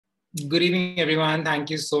Good evening, everyone. Thank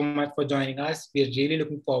you so much for joining us. We're really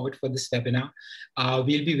looking forward for this webinar.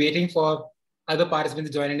 We'll be waiting for other participants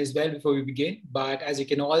to join in as well before we begin. But as you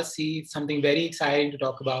can all see, it's something very exciting to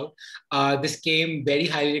talk about. This came very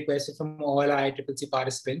highly requested from all our ICCC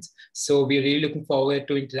participants. So we're really looking forward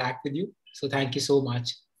to interact with you. So thank you so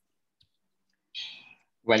much.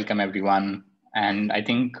 Welcome, everyone. And I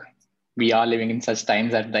think we are living in such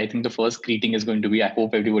times that I think the first greeting is going to be, I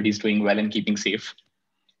hope everybody's doing well and keeping safe.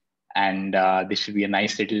 And this should be a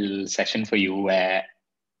nice little session for you where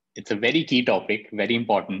it's a very key topic, very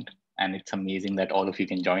important. And it's amazing that all of you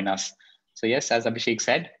can join us. So yes, as Abhishek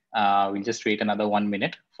said, we'll just wait another 1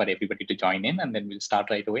 minute for everybody to join in and then we'll start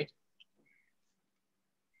right away.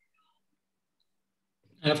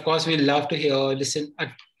 And of course, we'd love to hear, listen,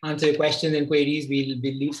 answer your questions and queries. We'll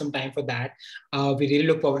leave some time for that. We really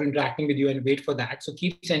look forward to interacting with you and wait for that. So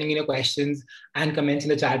keep sending in your questions and comments in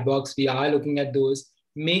the chat box. We are looking at those.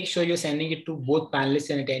 Make sure you're sending it to both panelists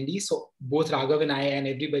and attendees. So both Raghav and I and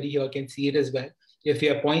everybody here can see it as well. If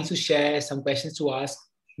you have points to share, some questions to ask,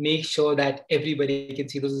 make sure that everybody can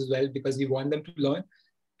see those as well, because we want them to learn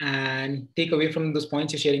and take away from those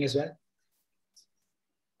points you're sharing as well.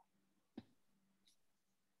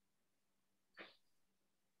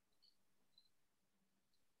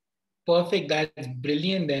 Perfect. That's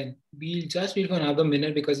brilliant. Then we'll just wait for another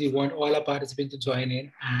minute because we want all our participants to join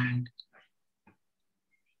in. And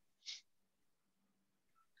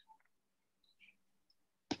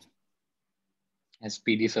as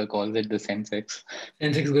PD sir calls it, the Sensex.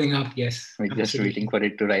 Sensex going up, yes. We're just waiting for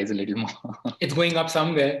it to rise a little more. It's going up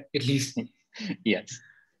somewhere, at least. Yes.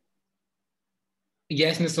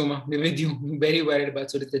 Yes, Ms. Soma, we're with you. I'm very worried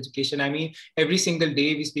about students' education. I mean, every single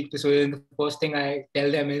day we speak to students, the first thing I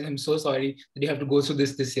tell them is, I'm so sorry that you have to go through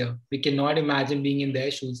this year. We cannot imagine being in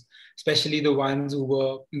their shoes, especially the ones who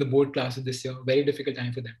were in the board classes this year. Very difficult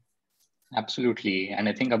time for them. Absolutely. And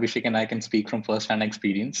I think Abhishek and I can speak from first-hand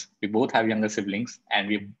experience. We both have younger siblings and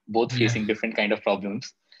we're both facing different kind of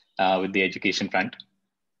problems with the education front.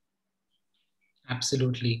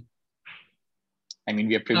 Absolutely. I mean,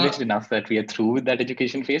 we are privileged enough that we are through with that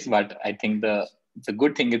education phase, but I think the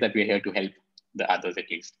good thing is that we're here to help the others at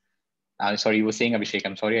least. Sorry, you were saying, Abhishek,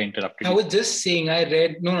 I'm sorry I interrupted you. I was just saying, I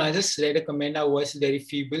just read a comment, our voice is very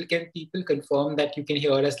feeble. Can people confirm that you can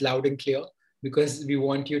hear us loud and clear? Because we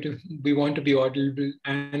want to be audible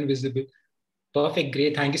and visible. Perfect,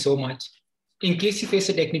 great, thank you so much. In case you face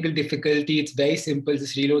a technical difficulty, it's very simple,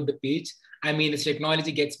 just reload the page. I mean, this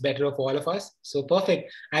technology gets better of all of us. So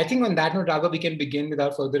perfect. I think on that note, Raghav, we can begin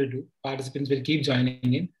without further ado. Participants will keep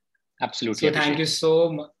joining in. Absolutely. So thank you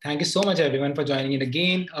so much, everyone, for joining in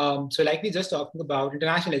again. So like we just talking about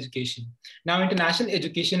international education. Now, international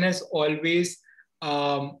education has always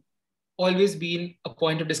been a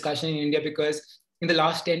point of discussion in India, because in the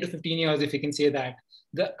last 10 to 15 years, if you can say that,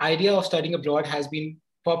 the idea of studying abroad has been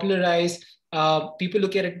popularized. People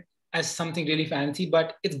look at it as something really fancy,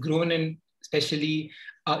 but it's grown in especially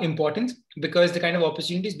importance, because the kind of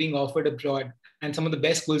opportunities being offered abroad and some of the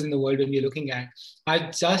best schools in the world when we're looking at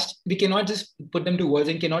we cannot just put them to words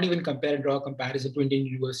and cannot even compare and draw a comparison to Indian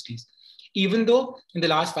universities. Even though in the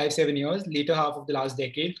last 5-7 years, later half of the last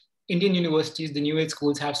decade, Indian universities, the new age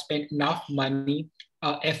schools have spent enough money,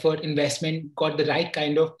 effort, investment, got the right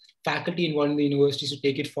kind of faculty involved in the universities to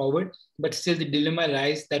take it forward. But still the dilemma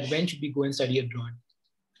arises that when should we go and study abroad?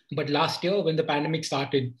 But last year, when the pandemic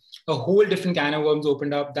started, a whole different can of worms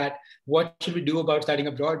opened up, that what should we do about studying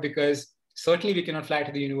abroad? Because certainly we cannot fly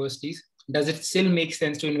to the universities. Does it still make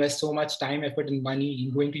sense to invest so much time, effort, and money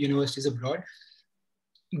in going to universities abroad?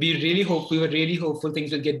 We were really hopeful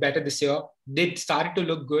things will get better this year. They started to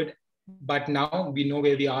look good, but now we know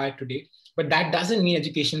where we are today. But that doesn't mean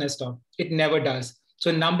education has stopped. It never does. So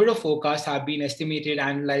a number of forecasts have been estimated,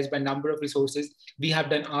 analyzed by a number of resources. We have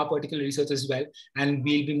done our particular research as well, and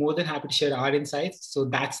we'll be more than happy to share our insights. So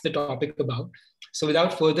that's the topic about. So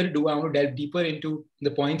without further ado, I want to delve deeper into the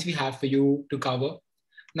points we have for you to cover.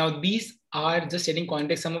 Now, these are just setting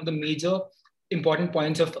context, some of the major important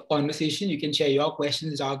points of conversation. You can share your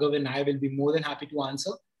questions. Raghav and I will be more than happy to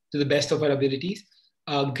answer to the best of our abilities.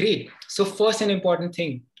 Great. So first, an important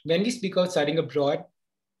thing, when we speak of studying abroad,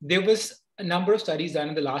 there was a number of studies done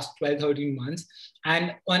in the last 12-13 months.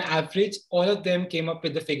 And on average, all of them came up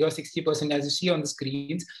with the figure 60%, as you see on the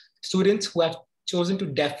screens, students who have chosen to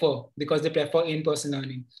defer because they prefer in-person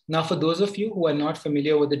learning. Now, for those of you who are not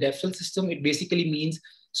familiar with the deferral system, it basically means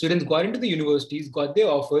students got into the universities, got their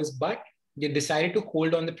offers, but they decided to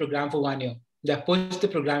hold on the program for 1 year. They pushed the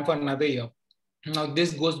program for another year. Now,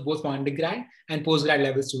 this goes both for undergrad and postgrad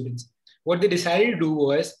level students. What they decided to do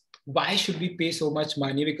was, why should we pay so much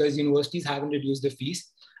money? Because universities haven't reduced the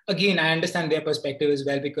fees. Again, I understand their perspective as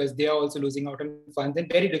well, because they are also losing out on funds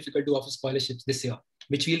and very difficult to offer scholarships this year,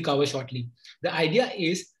 which we'll cover shortly. The idea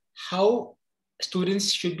is how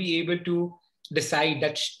students should be able to decide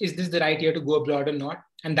that is this the right year to go abroad or not.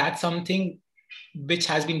 And that's something which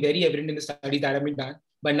has been very evident in the studies that have been done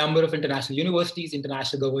by a number of international universities,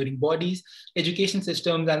 international governing bodies, education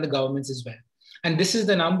systems, and the governments as well. And this is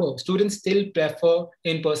the number. Students still prefer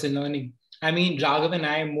in-person learning. I mean, Raghav and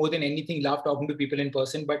I, more than anything, love talking to people in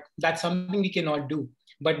person, but that's something we cannot do.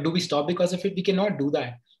 But do we stop because of it? We cannot do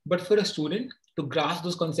that. But for a student to grasp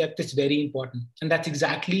those concepts, it's very important. And that's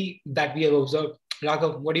exactly that we have observed.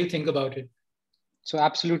 Raghav, what do you think about it? So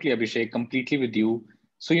absolutely, Abhishek, completely with you.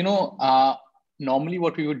 So, normally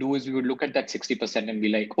what we would do is we would look at that 60% and be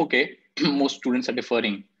like, okay, most students are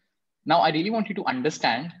deferring. Now, I really want you to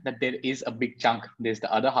understand that there is a big chunk. There's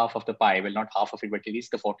the other half of the pie. Well, not half of it, but at least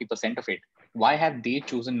the 40% of it. Why have they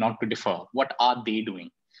chosen not to defer? What are they doing?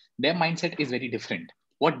 Their mindset is very different.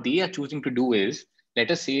 What they are choosing to do is, let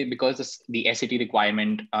us say, because the SAT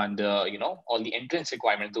requirement and all the entrance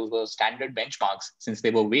requirements, those were standard benchmarks since they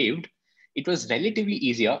were waived. It was relatively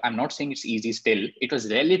easier. I'm not saying it's easy still. It was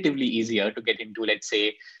relatively easier to get into, let's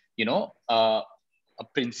say, a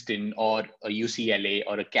Princeton or a UCLA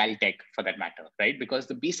or a Caltech for that matter, right? Because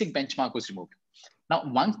the basic benchmark was removed. Now,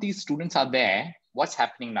 once these students are there, what's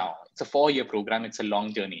happening now? It's a 4-year program. It's a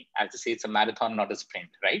long journey. As I say, it's a marathon, not a sprint,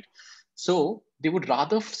 right? So they would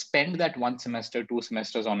rather spend that 1 semester, 2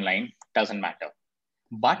 semesters online, doesn't matter.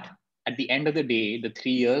 But at the end of the day, the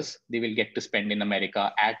 3 years they will get to spend in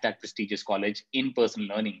America at that prestigious college in person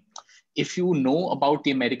learning. If you know about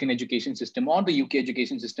the American education system or the UK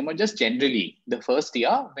education system, or just generally the first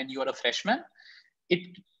year when you are a freshman,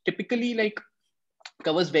 it typically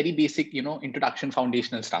covers very basic, introduction,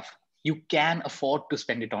 foundational stuff. You can afford to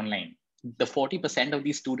spend it online. The 40% of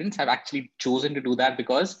these students have actually chosen to do that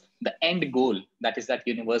because the end goal, that is that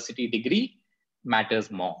university degree,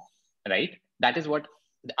 matters more, right? That is what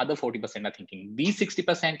the other 40% are thinking. These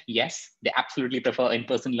 60%, yes, they absolutely prefer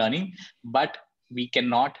in-person learning, but we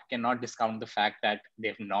cannot discount the fact that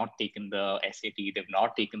they've not taken the SAT, they've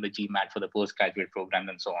not taken the GMAT for the postgraduate program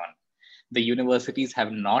and so on. The universities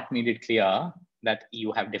have not made it clear that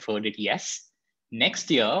you have deferred it, yes.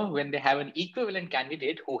 Next year, when they have an equivalent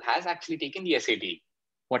candidate who has actually taken the SAT,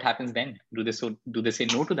 what happens then? Do they say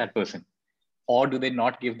no to that person? Or do they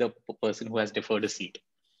not give the person who has deferred a seat?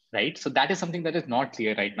 Right? So that is something that is not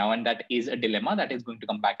clear right now. And that is a dilemma that is going to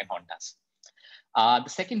come back and haunt us. The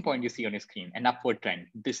second point you see on your screen, an upward trend.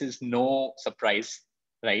 This is no surprise,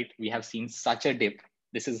 right? We have seen such a dip.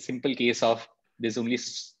 This is a simple case of there's only,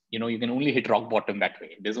 you can only hit rock bottom that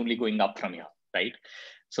way. There's only going up from here, right?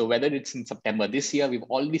 So whether it's in September this year, we've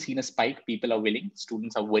already seen a spike. People are willing,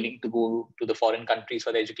 students are willing to go to the foreign countries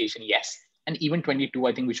for their education, yes. And even 22,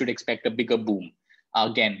 I think we should expect a bigger boom.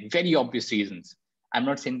 Again, very obvious reasons. I'm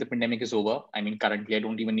not saying the pandemic is over. I mean, currently, I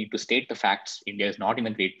don't even need to state the facts. India is not in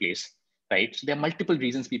a great place, right? So there are multiple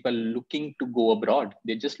reasons people are looking to go abroad.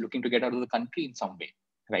 They're just looking to get out of the country in some way,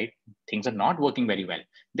 right? Things are not working very well.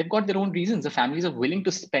 They've got their own reasons. The families are willing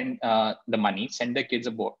to spend the money, send their kids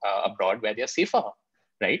abroad where they're safer,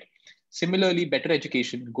 right? Similarly, better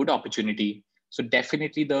education, good opportunity. So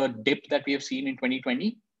definitely the dip that we have seen in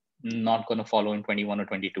 2020, not going to follow in 21 or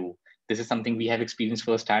 22. This is something we have experienced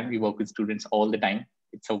firsthand. We work with students all the time.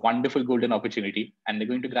 It's a wonderful golden opportunity and they're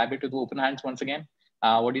going to grab it with open hands once again.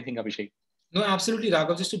 What do you think, Abhishek? No, absolutely,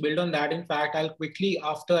 Raghav. Just to build on that, in fact, I'll quickly,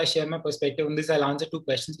 after I share my perspective on this, I'll answer 2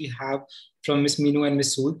 questions we have from Ms. Minu and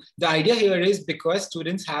Ms. Sood. The idea here is because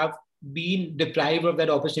students have been deprived of that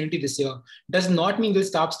opportunity this year, does not mean they'll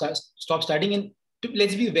stop studying. And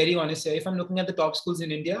let's be very honest here. If I'm looking at the top schools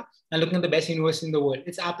in India and looking at the best universities in the world,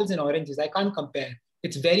 it's apples and oranges. I can't compare.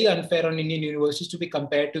 It's very unfair on Indian universities to be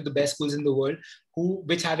compared to the best schools in the world,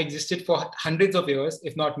 which have existed for hundreds of years,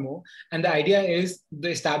 if not more. And the idea is the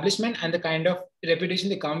establishment and the kind of reputation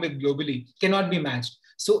they come with globally cannot be matched.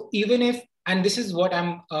 So even if, and this is what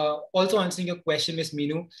I'm also answering your question, Ms.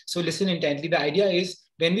 Minu. So listen intently. The idea is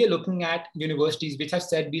when we are looking at universities which have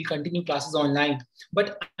said we'll continue classes online,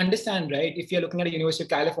 but understand, right? If you're looking at a University of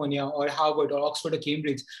California or Harvard or Oxford or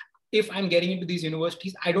Cambridge, if I'm getting into these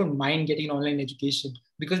universities, I don't mind getting online education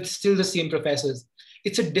because it's still the same professors.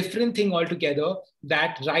 It's a different thing altogether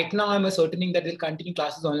that right now I'm ascertaining that they'll continue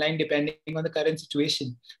classes online depending on the current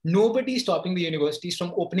situation. Nobody is stopping the universities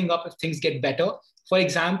from opening up if things get better. For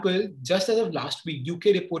example, just as of last week, UK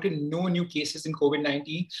reported no new cases in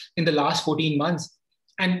COVID-19 in the last 14 months.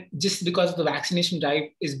 And just because the vaccination drive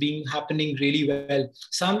is happening really well.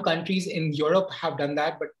 Some countries in Europe have done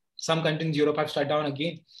that, but some countries in Europe have shut down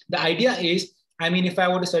again. The idea is, I mean, if I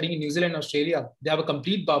were to study in New Zealand, Australia, they have a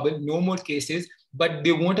complete bubble, no more cases, but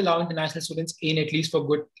they won't allow international students in at least for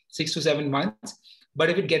good 6 to 7 months. But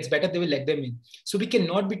if it gets better, they will let them in. So we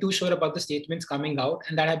cannot be too sure about the statements coming out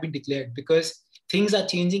and that have been declared because things are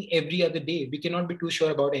changing every other day. We cannot be too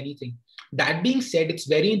sure about anything. That being said, it's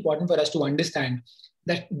very important for us to understand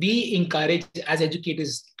that we encourage as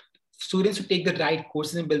educators students to take the right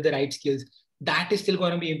courses and build the right skills. That is still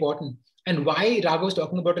going to be important. And why Raghav was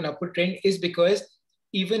talking about an upward trend is because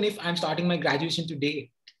even if I'm starting my graduation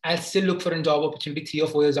today, I'll still look for a job opportunity 3 or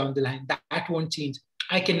 4 years down the line. That won't change.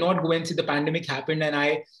 I cannot go and see the pandemic happened and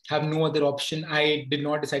I have no other option. I did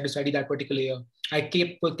not decide to study that particular year. I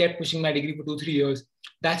kept pushing my degree for 2, 3 years.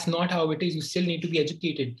 That's not how it is. You still need to be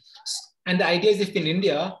educated. And the idea is if in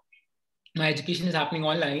India, my education is happening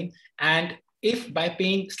online, and if by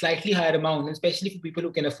paying slightly higher amount, especially for people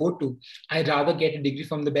who can afford to, I'd rather get a degree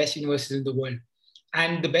from the best universities in the world.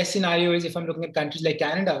 And the best scenario is if I'm looking at countries like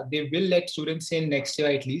Canada, they will let students in next year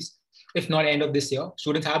at least, if not end of this year.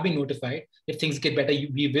 Students have been notified. If things get better,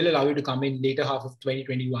 we will allow you to come in later half of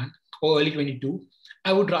 2021 or early 22.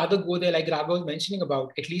 I would rather go there, like Raghav was mentioning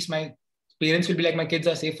about. At least my parents will be like, my kids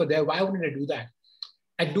are safer there. Why wouldn't I do that?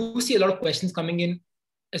 I do see a lot of questions coming in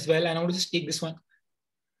as well, and I want to just take this one.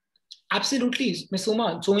 Absolutely, Ms.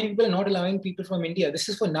 Uma. So many people are not allowing people from India. This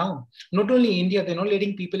is for now. Not only India, they're not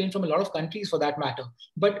letting people in from a lot of countries for that matter.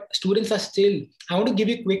 But students are still. I want to give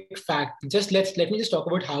you a quick fact. Let me just talk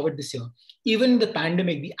about Harvard this year. Even in the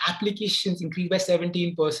pandemic, the applications increased by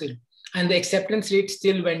 17%, and the acceptance rate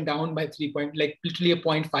still went down by 3 point, like literally a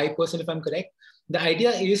 0.5%, if I'm correct. The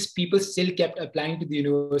idea is people still kept applying to the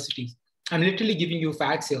universities. I'm literally giving you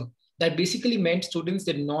facts here. That basically meant students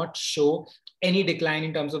did not show any decline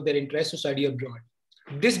in terms of their interest to study abroad.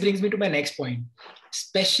 This brings me to my next point,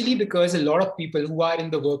 especially because a lot of people who are in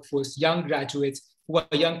the workforce, young graduates, who are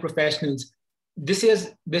young professionals, this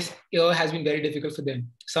year has been very difficult for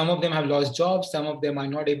them. Some of them have lost jobs, some of them are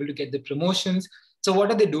not able to get the promotions. So what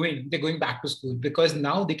are they doing? They're going back to school because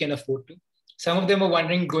now they can afford to. Some of them are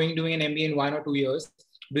wondering doing an MBA in 1 or 2 years,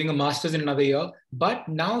 doing a master's in another year. But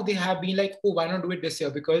now they have been like, oh, why not do it this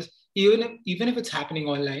year? Because even if it's happening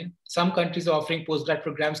online, some countries are offering postgrad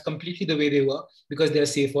programs completely the way they were because they're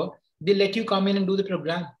safer. They let you come in and do the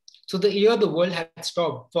program. So the year the world had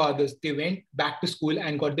stopped for others, they went back to school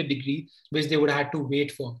and got the degree which they would have had to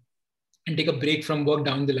wait for and take a break from work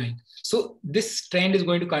down the line. So this trend is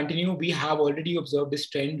going to continue. We have already observed this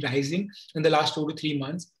trend rising in the last 2 to 3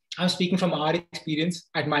 months. I'm speaking from our experience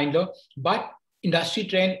at Mindler, but industry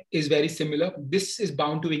trend is very similar. This is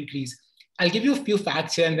bound to increase. I'll give you a few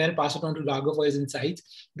facts here and then pass it on to Raghav for his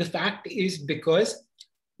insights. The fact is because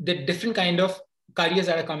the different kind of careers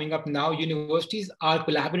that are coming up now, universities are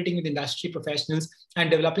collaborating with industry professionals and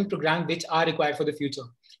developing programs which are required for the future.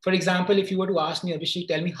 For example, if you were to ask me, Abhishek,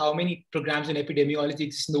 tell me how many programs in epidemiology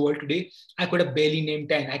exist in the world today, I could have barely named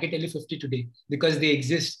 10. I can tell you 50 today because they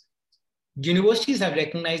exist. Universities have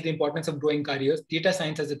recognized the importance of growing careers, data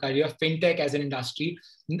science as a career, fintech as an industry.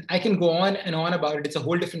 I can go on and on about it. It's a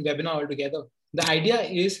whole different webinar altogether. The idea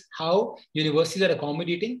is how universities are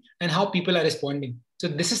accommodating and how people are responding. So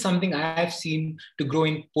this is something I've seen to grow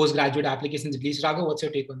in postgraduate applications at least. Raghav, what's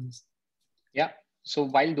your take on this? Yeah. So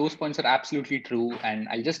while those points are absolutely true, and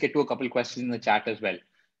I'll just get to a couple of questions in the chat as well.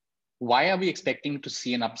 Why are we expecting to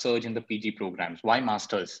see an upsurge in the PG programs? Why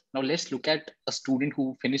masters? Now let's look at a student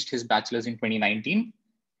who finished his bachelor's in 2019,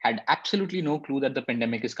 had absolutely no clue that the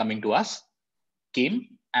pandemic is coming to us,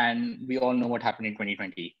 came, and we all know what happened in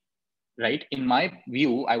 2020, right? In my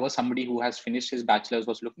view, I was somebody who has finished his bachelor's,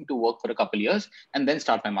 was looking to work for a couple of years and then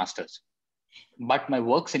start my master's. But my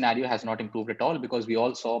work scenario has not improved at all because we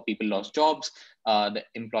all saw people lost jobs, the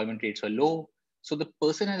employment rates were low. So the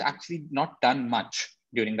person has actually not done much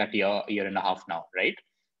during that year and a half now, right?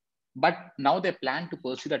 But now they plan to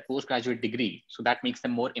pursue that postgraduate degree. So that makes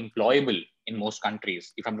them more employable in most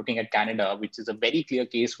countries. If I'm looking at Canada, which is a very clear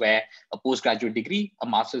case where a postgraduate degree, a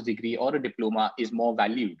master's degree, or a diploma is more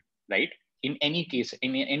valued, right? In any case,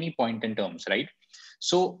 in any point in terms, right?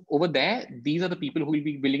 So over there, these are the people who will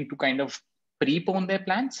be willing to kind of prepone their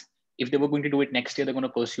plans. If they were going to do it next year, they're going to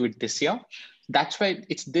pursue it this year. That's why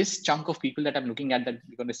it's this chunk of people that I'm looking at that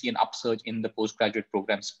we're going to see an upsurge in the postgraduate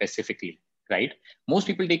program specifically, right? Most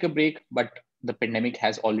people take a break, but the pandemic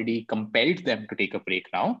has already compelled them to take a break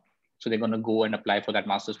now. So they're going to go and apply for that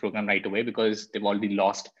master's program right away because they've already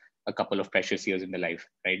lost a couple of precious years in their life,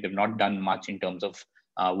 right? They've not done much in terms of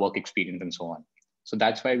work experience and so on. So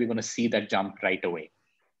that's why we're going to see that jump right away.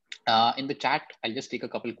 In the chat, I'll just take a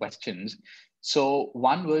couple of questions. So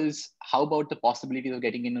one was, how about the possibilities of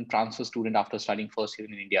getting in a transfer student after studying first year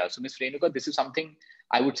in India? So Ms. Renuka, this is something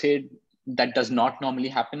I would say That does not normally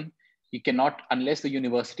happen. You cannot, unless the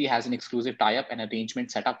university has an exclusive tie-up and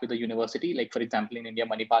arrangement set up with the university. Like, for example, in India,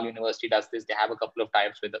 Manipal University does this. They have a couple of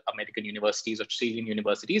tie-ups with American universities or Australian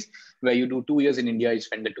universities, where you do 2 years in India, you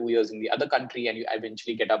spend the 2 years in the other country, and you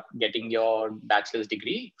eventually getting your bachelor's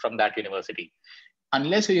degree from that university.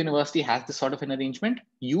 Unless your university has this sort of an arrangement,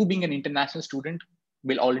 you being an international student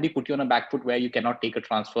will already put you on a back foot where you cannot take a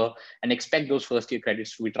transfer and expect those first year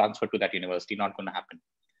credits to be transferred to that university. Not going to happen,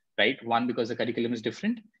 right? One, because the curriculum is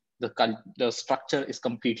different. The structure is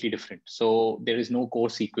completely different. So there is no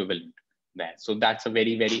course equivalent there. So that's a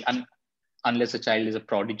very, unless a child is a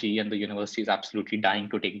prodigy and the university is absolutely dying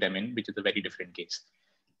to take them in, which is a very different case.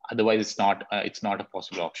 Otherwise, it's not a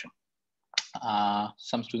possible option.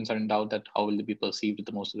 Some students are in doubt that how will they be perceived with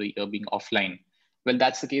the most of the year being offline. Well,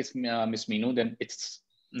 that's the case, Ms. Meenu, then it's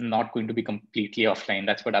not going to be completely offline.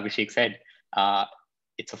 That's what Abhishek said.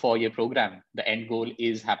 It's a 4-year program. The end goal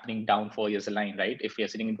is happening down 4 years a line, right? If you're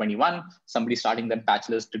sitting in 21, somebody starting their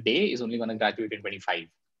bachelor's today is only going to graduate in 25,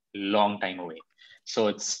 long time away. So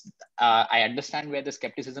it's, I understand where the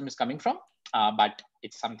skepticism is coming from, but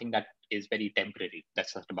it's something that is very temporary.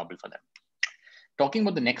 That's just a bubble for them. Talking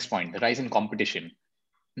about the next point, the rise in competition.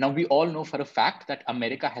 Now, we all know for a fact that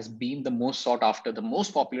America has been the most sought after, the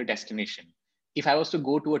most popular destination. If I was to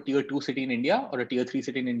go to a tier 2 city in India or a tier 3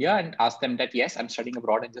 city in India and ask them that, yes, I'm studying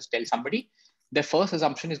abroad, and just tell somebody, their first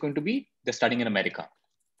assumption is going to be they're studying in America.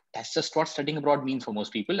 That's just what studying abroad means for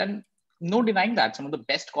most people. And no denying that some of the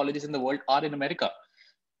best colleges in the world are in America.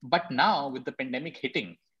 But now with the pandemic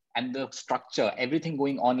hitting and the structure, everything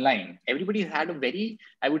going online, everybody had a very,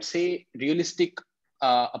 I would say, realistic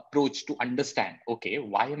approach to understand, okay,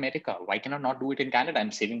 why America? Why can I not do it in Canada?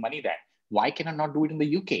 I'm saving money there. Why can I not do it in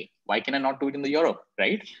the UK? Why can I not do it in the Europe,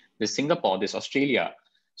 right? There's Singapore, there's Australia.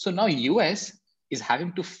 So now US is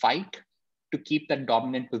having to fight to keep that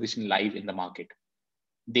dominant position live in the market.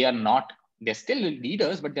 They're still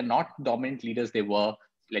leaders, but they're not dominant leaders they were,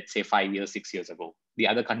 let's say, 5 years, 6 years ago. The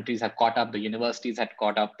other countries have caught up, the universities had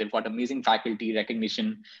caught up, they've got amazing faculty,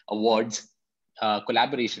 recognition, awards,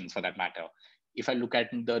 collaborations for that matter. If I look at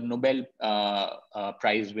the Nobel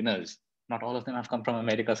Prize winners, not all of them have come from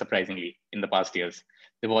America, surprisingly, in the past years.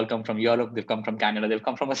 They've all come from Europe, they've come from Canada, they've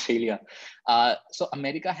come from Australia. So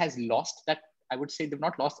America has lost that. I would say they've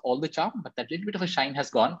not lost all the charm, but that little bit of a shine has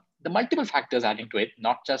gone. The multiple factors adding to it,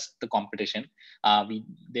 not just the competition.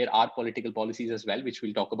 There are political policies as well, which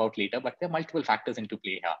we'll talk about later, but there are multiple factors into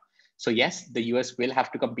play here. So yes, the US will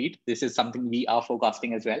have to compete. This is something we are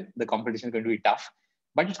forecasting as well. The competition is going to be tough,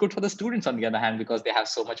 but it's good for the students on the other hand, because they have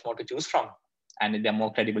so much more to choose from and there are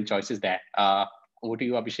more credible choices there. Over to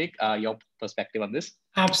you, Abhishek, your perspective on this.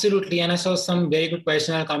 Absolutely. And I saw some very good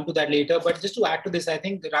question. I'll come to that later. But just to add to this, I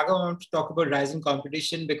think Raghav wants to talk about rising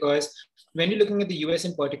competition, because when you're looking at the US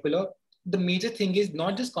in particular, the major thing is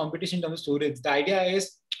not just competition in terms of students. The idea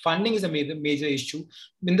is funding is a major issue.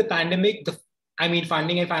 In the pandemic,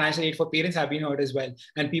 funding and financial aid for parents have been hurt as well.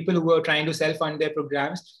 And people who are trying to self-fund their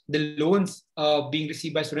programs, the loans being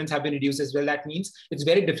received by students have been reduced as well. That means it's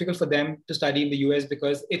very difficult for them to study in the US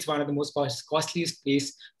because it's one of the most costliest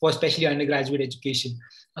places for especially undergraduate education.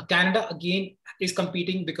 Canada, again, is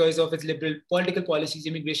competing because of its liberal political policies,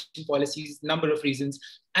 immigration policies, number of reasons,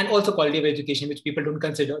 and also quality of education, which people don't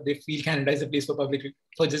consider. They feel Canada is a place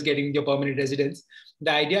for just getting your permanent residence.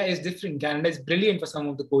 The idea is different. Canada is brilliant for some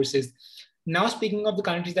of the courses. Now, speaking of the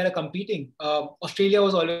countries that are competing, Australia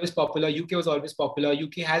was always popular. UK was always popular.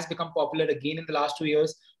 UK has become popular again in the last 2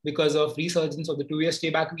 years because of resurgence of the 2-year stay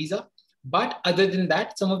back visa. But other than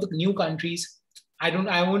that, some of the new countries, I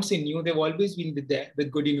won't say new, they've always been there with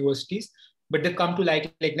good universities, but they've come to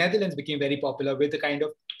light. Like Netherlands became very popular with the kind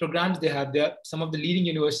of programs they have there. Some of the leading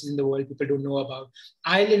universities in the world people don't know about.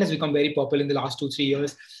 Ireland has become very popular in the last 2-3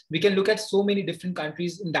 years. We can look at so many different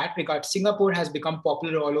countries in that regard. Singapore has become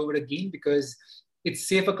popular all over again because it's a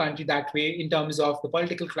safer country that way in terms of the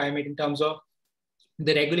political climate, in terms of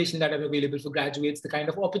the regulations that are available for graduates, the kind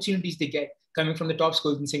of opportunities they get coming from the top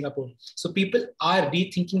schools in Singapore. So people are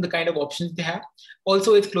rethinking the kind of options they have.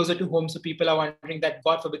 Also, it's closer to home. So people are wondering that,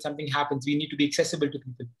 God forbid something happens, we need to be accessible to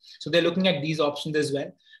people. So they're looking at these options as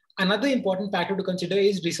well. Another important factor to consider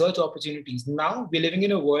is research opportunities. Now we're living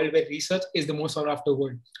in a world where research is the most sought after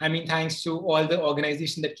word. I mean, thanks to all the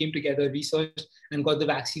organizations that came together, researched and got the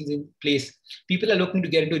vaccines in place. People are looking to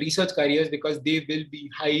get into research careers because they will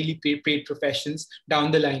be highly paid professions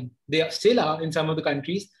down the line. They still are in some of the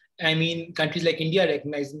countries. I mean, countries like India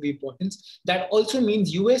recognizing the importance. That also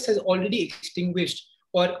means US has already extinguished,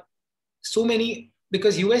 or so many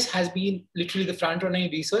because US has been literally the front runner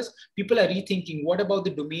in research, people are rethinking what about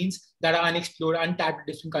the domains that are unexplored, untapped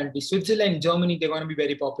in different countries. Switzerland, Germany, they're going to be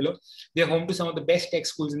very popular. They're home to some of the best tech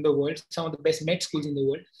schools in the world, some of the best med schools in the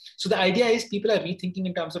world. So the idea is people are rethinking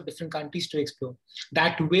in terms of different countries to explore.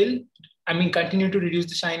 That will, I mean, continue to reduce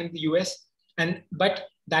the shine in the US. And but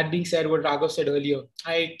that being said, what Raghav said earlier,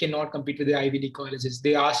 I cannot compete with the Ivy League colleges.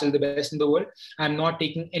 They are still the best in the world. I'm not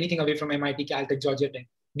taking anything away from MIT, Caltech, Georgia Tech.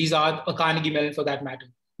 These are a Carnegie Mellon for that matter.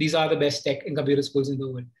 These are the best tech and computer schools in the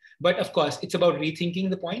world. But of course, it's about rethinking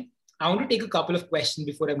the point. I want to take a couple of questions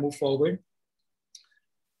before I move forward.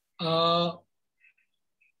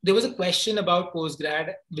 There was a question about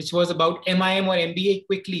postgrad, which was about MIM or MBA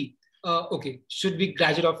quickly. Okay, should we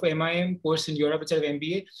graduate off for MIM course in Europe instead of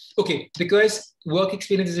MBA? Okay, because work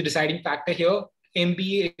experience is a deciding factor here.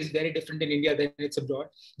 MBA is very different in India than it's abroad.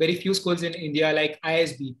 Very few schools in India, like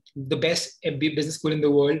ISB, the best MBA business school in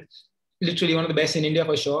the world, literally one of the best in India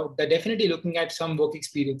for sure. They're definitely looking at some work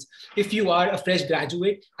experience. If you are a fresh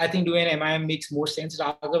graduate, I think doing an MIM makes more sense.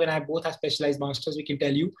 Raghav and I both have specialized masters. We can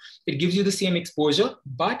tell you it gives you the same exposure,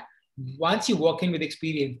 but once you walk in with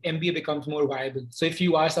experience, MBA becomes more viable. So if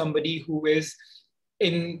you are somebody who is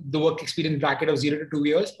in the work experience bracket of 0 to 2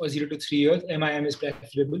 years or 0 to 3 years, MIM is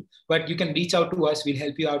preferable. But you can reach out to us. We'll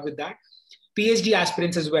help you out with that. PhD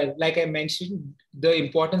aspirants as well. Like I mentioned, the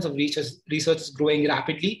importance of research is growing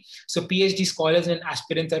rapidly. So PhD scholars and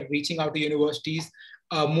aspirants are reaching out to universities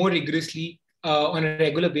more rigorously on a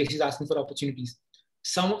regular basis, asking for opportunities.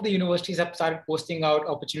 Some of the universities have started posting out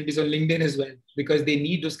opportunities on LinkedIn as well, because they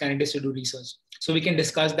need those candidates to do research. So we can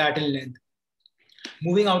discuss that in length.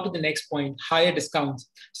 Moving out to the next point, higher discounts.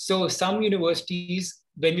 So some universities,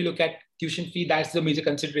 when we look at tuition fee, that's the major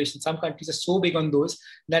consideration. Some countries are so big on those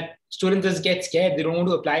that students just get scared. They don't want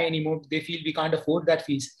to apply anymore. They feel we can't afford that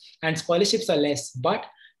fees. And scholarships are less. But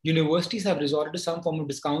universities have resorted to some form of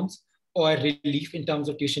discounts or relief in terms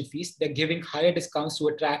of tuition fees. They're giving higher discounts to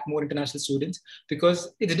attract more international students,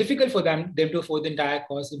 because it's difficult for them to afford the entire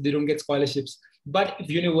cost if they don't get scholarships. But if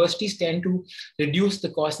universities tend to reduce the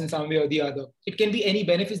cost in some way or the other, it can be any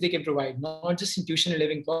benefits they can provide, not just in tuition and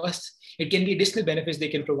living costs. It can be additional benefits they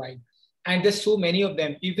can provide. And there's so many of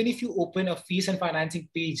them. Even if you open a fees and financing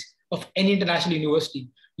page of any international university,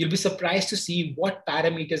 you'll be surprised to see what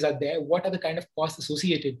parameters are there, what are the kind of costs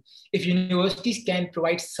associated. If universities can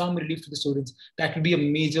provide some relief to the students, that will be a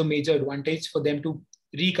major, major advantage for them to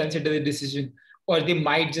reconsider the decision, or they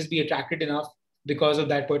might just be attracted enough because of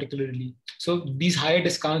that particular relief. So these higher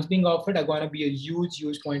discounts being offered are going to be a huge,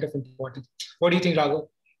 huge point of importance. What do you think, Raghav?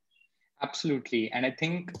 Absolutely. And I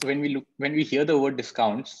think when we hear the word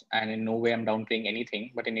discounts, and in no way I'm downplaying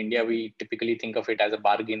anything, but in India, we typically think of it as a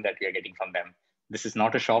bargain that we are getting from them. This is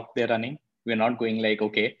not a shop they're running. We're not going like,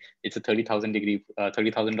 okay, it's a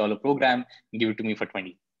 $30,000 program, give it to me for 20.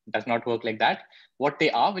 It does not work like that. What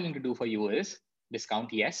they are willing to do for you is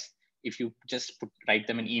discount, yes. If you just write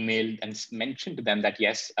them an email and mention to them that,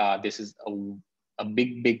 yes, this is a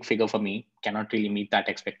big figure for me, cannot really meet that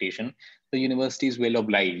expectation, the universities will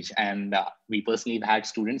oblige. And we personally have had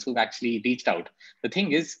students who've actually reached out. The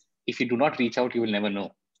thing is, if you do not reach out, you will never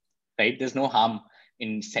know, right? There's no harm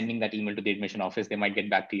in sending that email to the admission office. They might get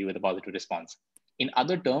back to you with a positive response. In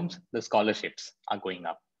other terms, the scholarships are going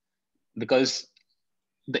up, because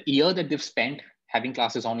the year that they've spent having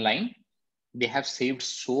classes online, they have saved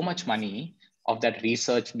so much money of that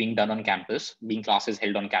research being done on campus, being classes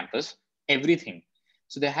held on campus, everything.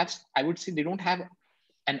 So they have, I would say, they don't have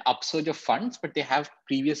an upsurge of funds, but they have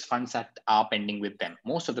previous funds that are pending with them.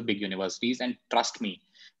 Most of the big universities, and trust me,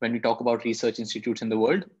 when we talk about research institutes in the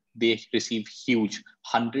world, they receive huge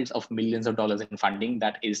hundreds of millions of dollars in funding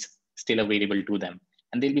that is still available to them.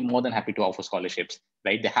 And they'll be more than happy to offer scholarships,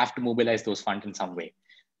 right? They have to mobilize those funds in some way.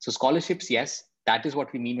 So scholarships, yes, that is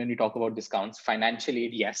what we mean when we talk about discounts. Financial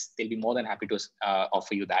aid, yes, they'll be more than happy to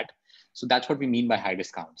offer you that. So that's what we mean by high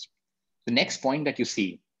discounts. The next point that you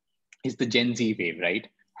see is the Gen Z wave, right?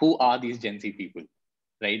 Who are these Gen Z people,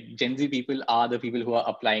 right? Gen Z people are the people who are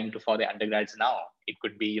applying for the undergrads now. It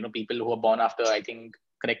could be, people who are born after, I think,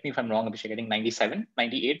 correct me if I'm wrong, Abhishek, I think 97,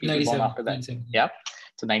 98 people born after that. 97. Yeah.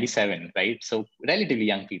 So 97, right? So relatively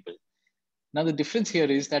young people. Now, the difference here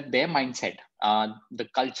is that their mindset, the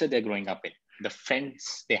culture they're growing up in, the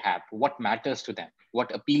friends they have, what matters to them,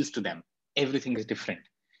 what appeals to them, everything is different.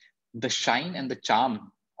 The shine and the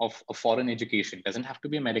charm of a foreign education doesn't have to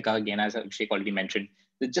be America, again, as Abhishek already mentioned.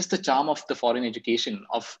 Just the charm of the foreign education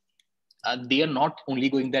of they are not only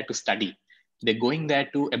going there to study, they're going there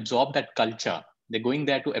to absorb that culture. They're going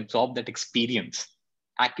there to absorb that experience.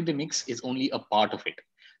 Academics is only a part of it.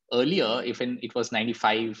 Earlier, it was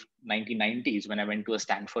 95, 1990s when I went to a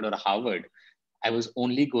Stanford or a Harvard, I was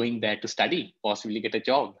only going there to study, possibly get a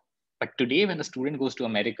job. But today, when a student goes to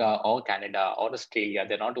America or Canada or Australia,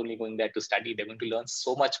 they're not only going there to study, they're going to learn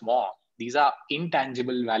so much more. These are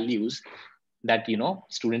intangible values that,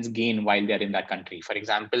 students gain while they're in that country. For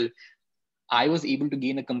example, I was able to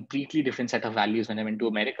gain a completely different set of values when I went to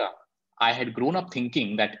America. I had grown up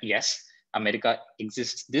thinking that, yes, America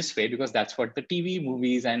exists this way because that's what the TV,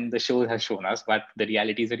 movies, and the shows have shown us, but the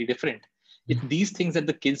reality is very different. It's these things that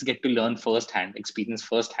the kids get to learn firsthand, experience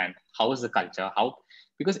firsthand. How is the culture? How,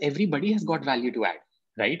 because everybody has got value to add,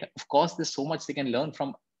 right? Of course, there's so much they can learn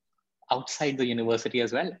from outside the university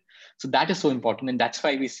as well. So that is so important. And that's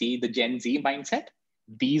why we see the Gen Z mindset.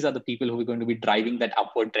 These are the people who are going to be driving that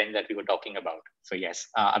upward trend that we were talking about. So yes,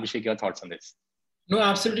 Abhishek, your thoughts on this? No,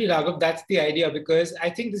 absolutely, Raghav. That's the idea, because I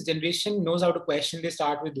think this generation knows how to question. They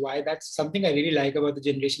start with why. That's something I really like about the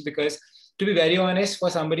generation, because to be very honest, for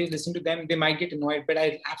somebody who's listening to them, they might get annoyed, but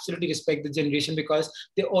I absolutely respect the generation because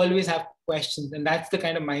they always have questions. And that's the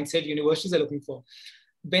kind of mindset universities are looking for.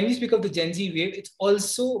 When we speak of the Gen Z wave, it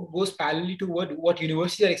also goes parallelly to what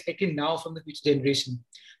universities are expecting now from the future generation.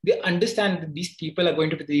 They understand that these people are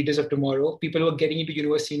going to be the leaders of tomorrow, people who are getting into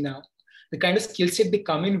university now. The kind of skill set they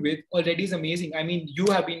come in with already is amazing. I mean, you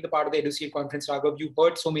have been the part of the EduScape conference, Raghav. You've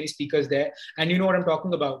heard so many speakers there, and you know what I'm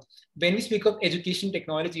talking about. When we speak of education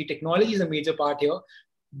technology, technology is a major part here.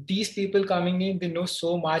 These people coming in, they know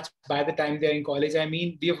so much by the time they're in college. I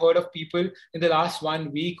mean, we've heard of people in the last 1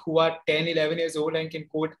 week who are 10, 11 years old and can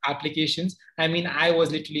code applications. I mean, I was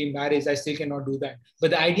literally embarrassed. I still cannot do that.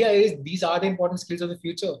 But the idea is these are the important skills of the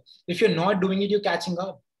future. If you're not doing it, you're catching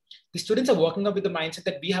up. The students are working up with the mindset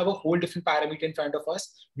that we have a whole different parameter in front of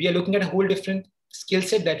us. We are looking at a whole different skill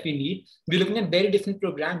set that we need. We're looking at very different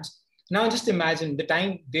programs. Now, just imagine the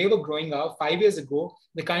time they were growing up 5 years ago,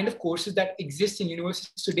 the kind of courses that exist in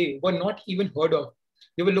universities today were not even heard of.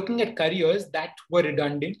 They were looking at careers that were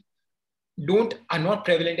redundant, are not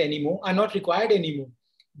prevalent anymore, are not required anymore.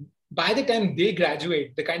 By the time they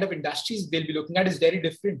graduate, the kind of industries they'll be looking at is very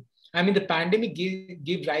different. I mean, the pandemic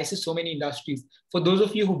gave rise to so many industries. For those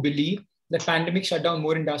of you who believe the pandemic shut down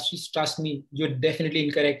more industries, trust me, you're definitely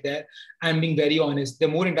incorrect there. I'm being very honest. There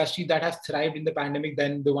are more industries that have thrived in the pandemic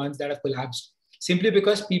than the ones that have collapsed, simply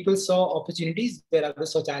because people saw opportunities where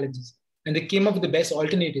others saw challenges, and they came up with the best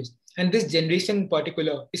alternatives. And this generation in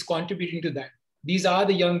particular is contributing to that. These are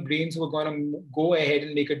the young brains who are going to go ahead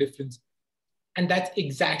and make a difference. And that's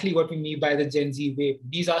exactly what we mean by the Gen Z wave.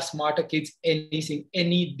 These are smarter kids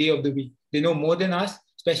any day of the week. They know more than us,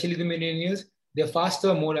 especially the millennials. They're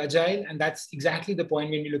faster, more agile. And that's exactly the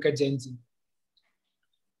point when you look at Gen Z.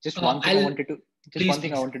 Just one thing I wanted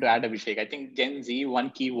to add, Abhishek. I think Gen Z,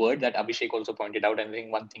 one key word that Abhishek also pointed out, and I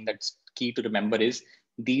think one thing that's key to remember is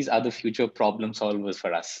these are the future problem solvers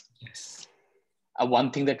for us. Yes.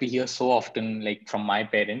 One thing that we hear so often, like from my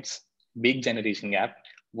parents, big generation gap,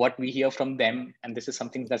 what we hear from them, and this is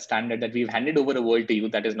something that's standard, that we've handed over a world to you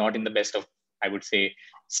that is not in the best of, I would say,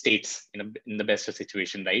 states, in the best of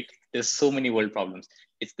situation, right? There's so many world problems.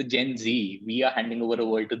 It's the Gen Z. We are handing over a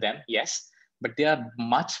world to them, yes, but they are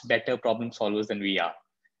much better problem solvers than we are,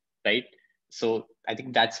 right? So I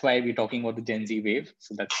think that's why we're talking about the Gen Z wave.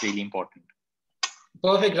 So that's really important.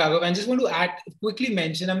 Perfect, Raghav. I just want to quickly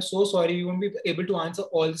mention, I'm so sorry we won't be able to answer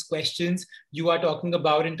all these questions you are talking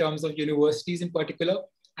about in terms of universities in particular.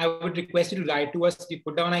 I would request you to write to us. We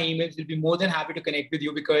put down our emails. We'll be more than happy to connect with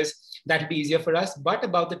you because that'll be easier for us. But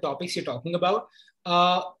about the topics you're talking about,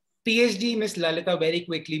 PhD, Miss Lalita, very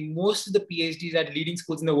quickly, most of the PhDs at leading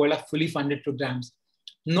schools in the world are fully funded programs.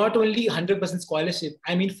 Not only 100% scholarship,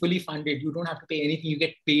 I mean fully funded. You don't have to pay anything. You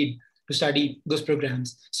get paid to study those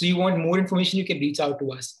programs. So you want more information, you can reach out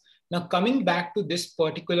to us. Now, coming back to this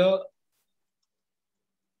particular,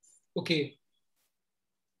 okay.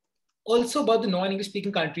 Also about the non-English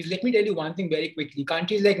speaking countries, let me tell you one thing very quickly.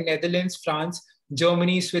 Countries like Netherlands, France,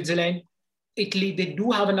 Germany, Switzerland, Italy, they do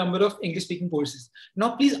have a number of English speaking courses.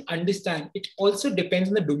 Now, please understand, it also depends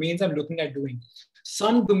on the domains I'm looking at doing.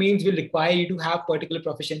 Some domains will require you to have particular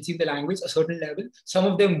proficiency in the language, a certain level. Some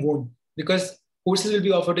of them won't, because courses will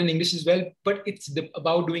be offered in English as well, but it's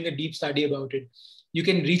about doing a deep study about it. You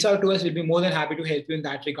can reach out to us. We'll be more than happy to help you in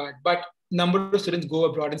that regard. But number of students go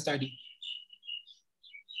abroad and study.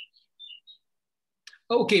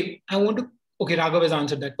 Okay, Raghav has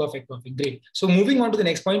answered that. Perfect, great. So moving on to the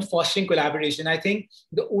next point, fostering collaboration. I think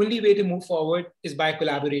the only way to move forward is by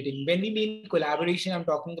collaborating. When we mean collaboration, I'm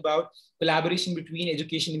talking about collaboration between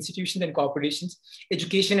education institutions and corporations,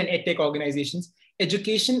 education and edtech organizations,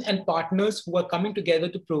 education and partners who are coming together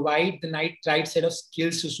to provide the right set of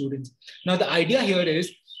skills to students. Now, the idea here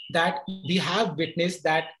is that we have witnessed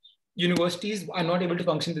that universities are not able to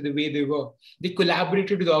function the way they were. They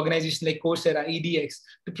collaborated with organizations like Coursera, EDX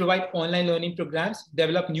to provide online learning programs,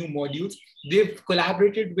 develop new modules. They've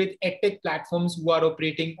collaborated with edtech platforms who are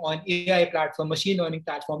operating on AI platform, machine learning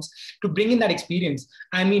platforms to bring in that experience.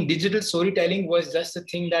 I mean, digital storytelling was just a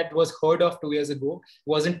thing that was heard of 2 years ago,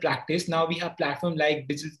 wasn't practiced. Now we have platforms like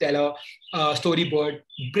Digital Teller, Storyboard,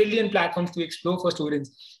 brilliant platforms to explore for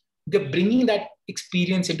students. They're bringing that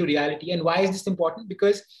experience into reality. And why is this important?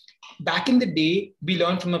 Because back in the day, we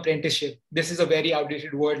learned from apprenticeship. This is a very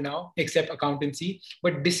outdated word now, except accountancy.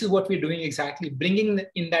 But this is what we're doing exactly, bringing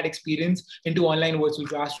in that experience into online virtual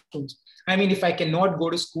classrooms. I mean, if I cannot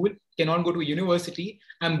go to school, cannot go to university,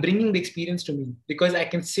 I'm bringing the experience to me because I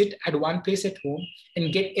can sit at one place at home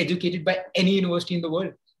and get educated by any university in the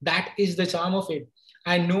world. That is the charm of it.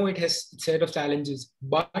 I know it has a set of challenges,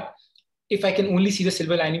 but if I can only see the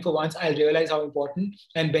silver lining for once, I'll realize how important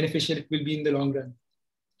and beneficial it will be in the long run.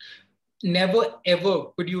 Never ever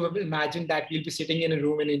could you have imagined that we'll be sitting in a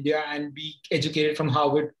room in India and be educated from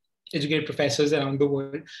Harvard, educated professors around the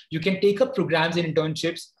world. You can take up programs and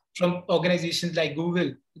internships from organizations like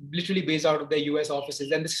Google, literally based out of their US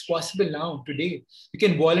offices. And this is possible now, today. You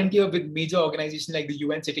can volunteer with major organizations like the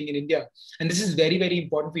UN sitting in India. And this is very, very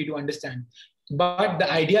important for you to understand. But the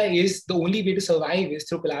idea is the only way to survive is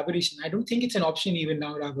through collaboration. I don't think it's an option even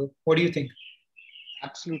now, Raghav. What do you think?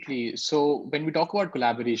 Absolutely. So when we talk about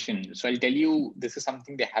collaboration, so I'll tell you, this is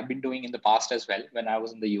something they have been doing in the past as well when I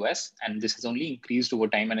was in the US, and this has only increased over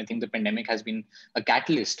time. And I think the pandemic has been a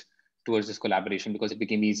catalyst towards this collaboration because it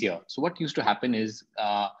became easier. So what used to happen is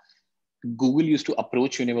Google used to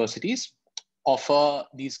approach universities, offer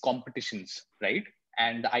these competitions, right?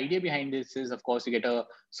 And the idea behind this is, of course, you get a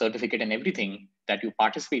certificate and everything that you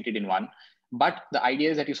participated in one. But the idea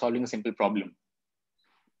is that you're solving a simple problem.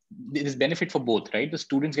 There is benefit for both, right? The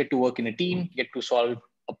students get to work in a team, get to solve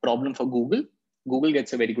a problem for Google. Google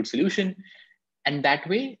gets a very good solution. And that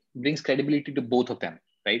way brings credibility to both of them,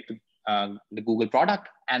 right? The Google product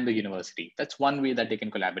and the university. That's one way that they can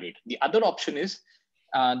collaborate. The other option is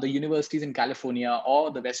the universities in California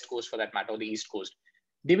or the West Coast for that matter, or the East Coast.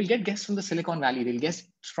 They will get guests from the Silicon Valley. They'll guests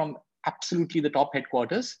from absolutely the top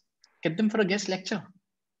headquarters, get them for a guest lecture.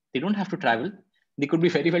 They don't have to travel. They could be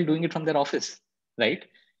very well doing it from their office, right?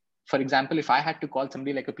 For example, if I had to call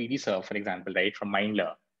somebody like a PD sir, for example, right, from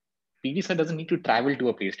Mindler, PD sir doesn't need to travel to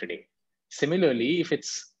a place today. Similarly, if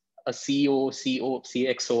it's a CEO,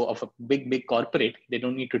 CXO of a big corporate, they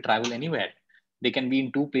don't need to travel anywhere. They can be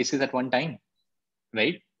in two places at one time,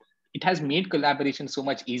 right? It has made collaboration so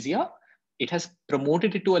much easier. It has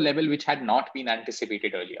promoted it to a level which had not been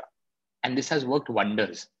anticipated earlier. And this has worked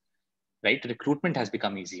wonders, right? Recruitment has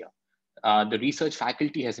become easier. The research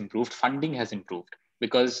faculty has improved, funding has improved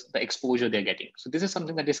because the exposure they're getting. So this is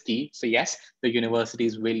something that is key. So yes, the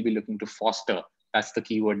universities will be looking to foster, that's the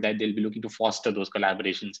key word, that they'll be looking to foster those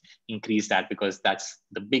collaborations, increase that, because that's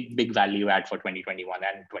the big value add for 2021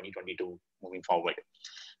 and 2022 moving forward.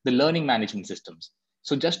 The learning management systems.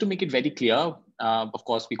 So just to make it very clear, of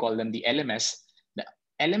course, we call them the LMS. The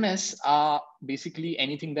LMS are basically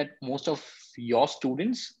anything that most of your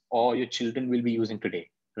students or your children will be using today,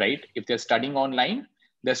 right? If they're studying online,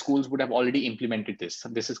 their schools would have already implemented this.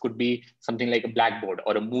 This could be something like a Blackboard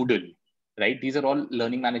or a Moodle, right? These are all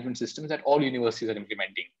learning management systems that all universities are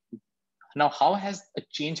implementing. Now, how has a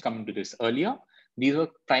change come into this? Earlier, these were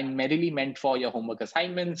primarily meant for your homework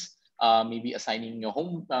assignments, maybe assigning your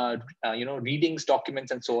home, readings,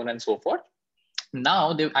 documents, and so on and so forth.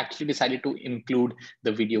 Now they've actually decided to include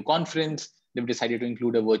the video conference. They've decided to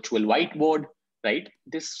include a virtual whiteboard, right?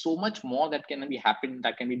 There's so much more that can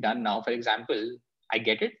be done now. For example, I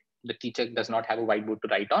get it. The teacher does not have a whiteboard to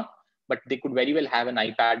write on, but they could very well have an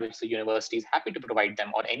iPad, which the university is happy to provide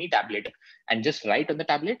them, or any tablet, and just write on the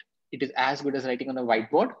tablet. It is as good as writing on a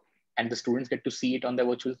whiteboard, and the students get to see it on their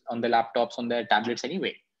laptops, on their tablets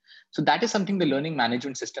anyway. So that is something the learning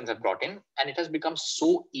management systems have brought in, and it has become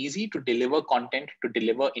so easy to deliver content, to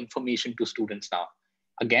deliver information to students now.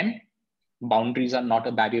 Again, boundaries are not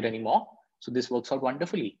a barrier anymore. So this works out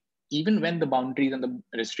wonderfully, even when the boundaries and the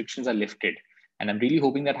restrictions are lifted. And I'm really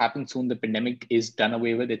hoping that happens soon. The pandemic is done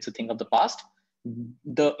away with. It's a thing of the past.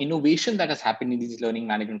 The innovation that has happened in these learning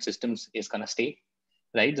management systems is going to stay,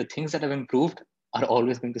 right? The things that have improved are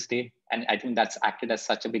always going to stay. And I think that's acted as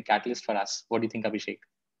such a big catalyst for us. What do you think, Abhishek?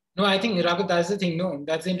 No, I think, Raghav, that's the thing. No,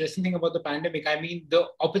 that's the interesting thing about the pandemic. I mean, the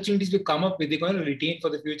opportunities we come up with, they're going to retain for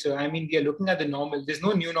the future. I mean, we are looking at the normal. There's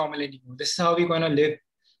no new normal anymore. This is how we're going to live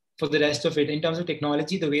for the rest of it. In terms of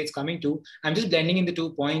technology, the way it's coming to, I'm just blending in the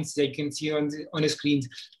 2 points that you can see on the screens.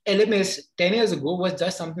 LMS 10 years ago was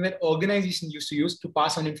just something that organizations used to use to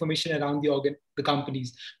pass on information around the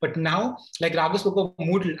companies. But now, like Raghav spoke of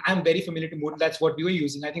Moodle, I'm very familiar to Moodle. That's what we were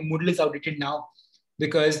using. I think Moodle is outdated now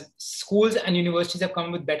because schools and universities have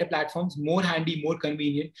come with better platforms, more handy, more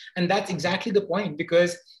convenient. And that's exactly the point,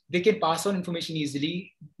 because they can pass on information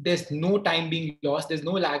easily. There's no time being lost. There's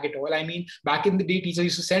no lag at all. I mean, back in the day, teachers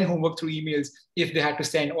used to send homework through emails if they had to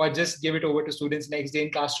send, or just give it over to students next day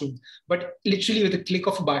in classrooms. But literally with a click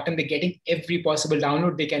of a button, they're getting every possible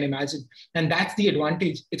download they can imagine. And that's the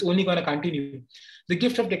advantage. It's only going to continue. The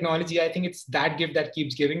gift of technology, I think it's that gift that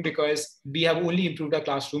keeps giving, because we have only improved our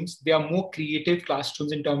classrooms. They are more creative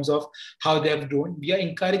classrooms in terms of how they have grown. We are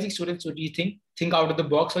encouraging students to rethink, think out of the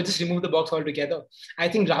box, or just remove the box altogether. I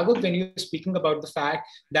think, Raghav, when you're speaking about the fact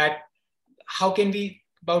that how can we,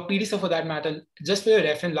 about PDSA for that matter, just for your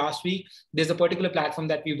reference, last week, there's a particular platform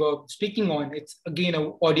that we were speaking on. It's again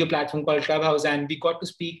an audio platform called Clubhouse, and we got to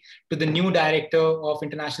speak to the new director of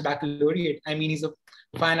International Baccalaureate. I mean, he's a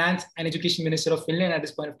finance and education minister of Finland at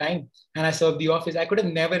this point of time. And I served the office. I could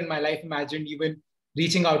have never in my life imagined even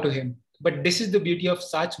reaching out to him. But this is the beauty of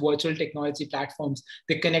such virtual technology platforms.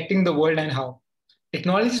 They're connecting the world, and how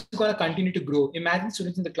technology is going to continue to grow. Imagine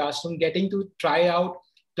students in the classroom getting to try out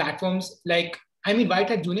platforms like, I mean, White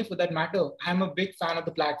Hat Junior for that matter. I'm a big fan of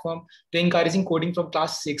the platform. They're encouraging coding from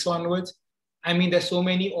class 6 onwards. I mean, there's so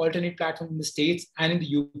many alternate platforms in the States and in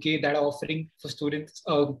the UK that are offering for students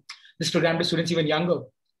this program to students even younger.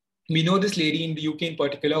 We know this lady in the UK in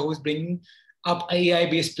particular who's bringing up an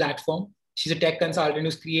AI-based platform. She's a tech consultant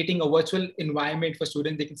who's creating a virtual environment for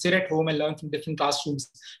students. They can sit at home and learn from different classrooms,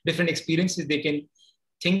 different experiences they can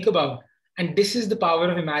think about. And this is the power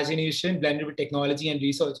of imagination blended with technology and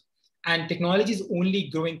research. And technology is only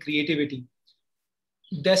growing creativity.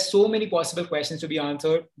 There's so many possible questions to be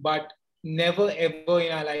answered, but never ever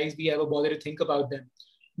in our lives we ever bother to think about them.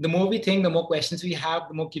 The more we think, the more questions we have,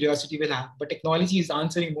 the more curiosity we'll have. But technology is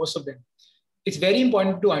answering most of them. It's very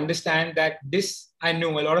important to understand that this, I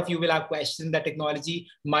know a lot of you will have questions that technology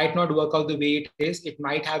might not work out the way it is. It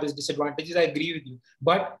might have its disadvantages. I agree with you.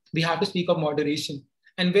 But we have to speak of moderation.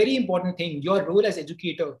 And very important thing, your role as an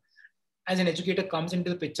educator comes into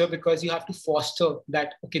the picture, because you have to foster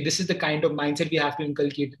that, okay, this is the kind of mindset we have to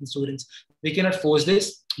inculcate in students. We cannot force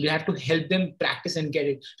this. We have to help them practice and get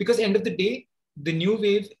it. Because at the end of the day, the new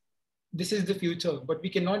wave, this is the future, but we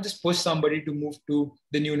cannot just push somebody to move to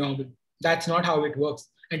the new normal. That's not how it works.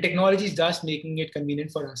 And technology is just making it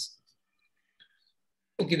convenient for us.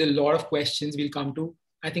 Okay, there are a lot of questions we'll come to.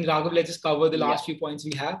 I think, Raghav, let's just cover the last few points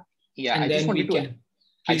we have. Yeah, and then we can.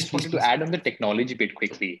 I just wanted to add on the technology bit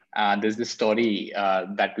quickly. There's this story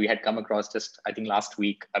that we had come across just, I think, last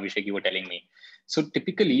week, Abhishek, you were telling me. So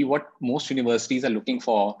typically what most universities are looking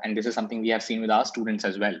for, and this is something we have seen with our students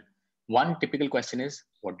as well. One typical question is,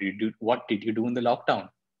 what did you do? What did you do in the lockdown?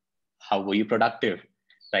 How were you productive?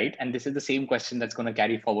 Right? And this is the same question that's going to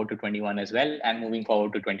carry forward to 21 as well, and moving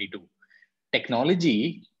forward to 22.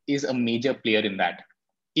 Technology is a major player in that.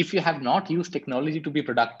 If you have not used technology to be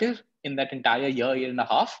productive in that entire year and a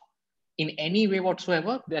half, in any way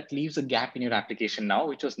whatsoever, that leaves a gap in your application now,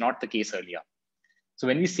 which was not the case earlier. So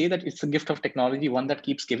when we say that it's a gift of technology, one that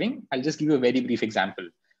keeps giving, I'll just give you a very brief example.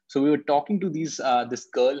 So we were talking to this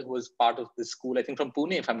girl who was part of this school, I think from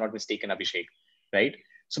Pune, if I'm not mistaken, Abhishek, right?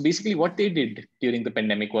 So basically what they did during the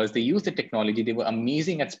pandemic was they used the technology. They were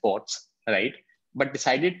amazing at sports, right? But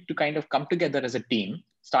decided to kind of come together as a team,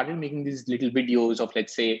 started making these little videos of,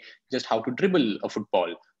 let's say, just how to dribble a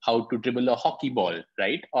football, how to dribble a hockey ball,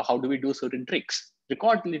 right? Or how do we do certain tricks,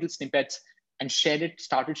 record little snippets and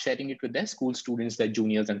started sharing it with their school students, their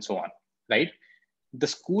juniors and so on, right? The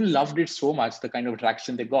school loved it so much, the kind of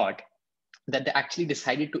traction they got, that they actually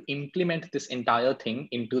decided to implement this entire thing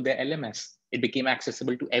into their LMS. It became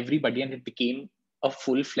accessible to everybody and it became a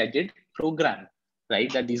full-fledged program,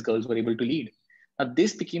 right? That these girls were able to lead. Now,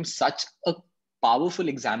 this became such a powerful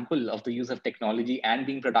example of the use of technology and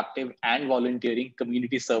being productive and volunteering,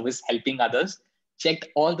 community service, helping others, checked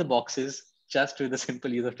all the boxes just with the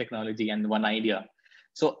simple use of technology and one idea.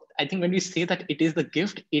 So I think when we say that it is the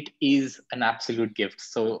gift, it is an absolute gift.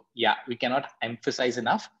 So yeah, we cannot emphasize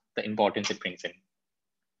enough the importance it brings in.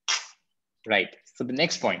 Right. So the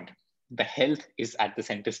next point, the health is at the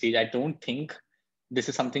center stage. I don't think this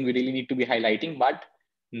is something we really need to be highlighting, but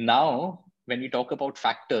now when we talk about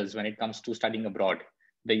factors, when it comes to studying abroad,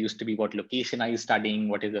 there used to be what location are you studying?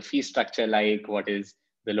 What is the fee structure like? What is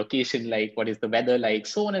the location like? What is the weather like?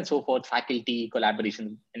 So on and so forth, faculty,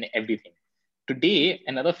 collaboration, and everything. Today,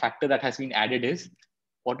 another factor that has been added is,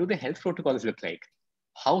 what do the health protocols look like?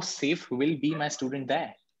 how safe will be my student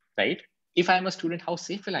there, right? If I'm a student, how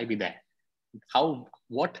safe will I be there?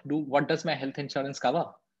 What does my health insurance cover?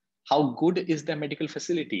 How good is the medical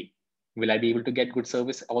facility? Will I be able to get good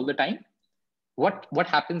service all the time? What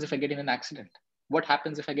happens if I get in an accident? What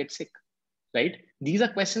happens if I get sick? Right? These are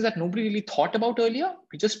questions that nobody really thought about earlier.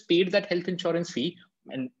 We just paid that health insurance fee,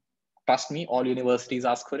 and trust me, all universities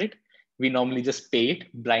ask for it. We normally just pay it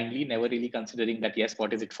blindly, never really considering that, yes,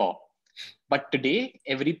 what is it for? But today,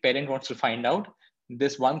 every parent wants to find out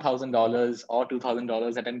this $1,000 or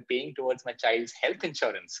 $2,000 that I'm paying towards my child's health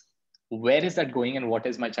insurance. Where is that going, and what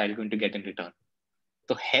is my child going to get in return?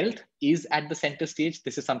 So health is at the center stage.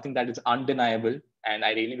 This is something that is undeniable, and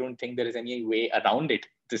I really don't think there is any way around it.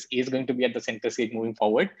 This is going to be at the center stage moving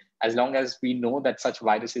forward, as long as we know that such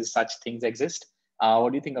viruses, such things exist.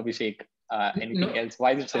 What do you think, Abhishek? Anything No, else?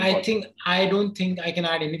 Why is it so I important? think I don't think I can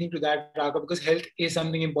add anything to that, Raghav, because health is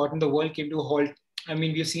something important. The world came to a halt. I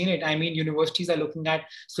mean, we've seen it. I mean, universities are looking at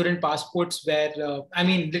student passports where, I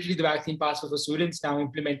mean, literally the vaccine passport for students now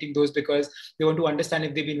implementing those because they want to understand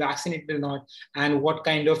if they've been vaccinated or not and what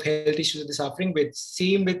kind of health issues they're suffering with.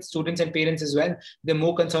 Same with students and parents as well. They're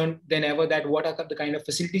more concerned than ever that what are the kind of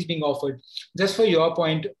facilities being offered. Just for your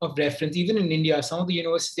point of reference, even in India, some of the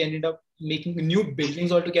universities ended up making new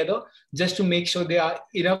buildings altogether just to make sure there are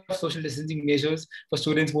enough social distancing measures for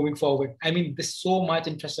students moving forward. I mean, there's so much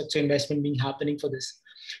infrastructure investment being happening for this.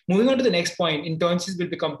 Moving on to the next point, internships will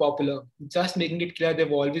become popular. Just making it clear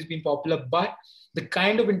they've always been popular, but the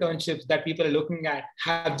kind of internships that people are looking at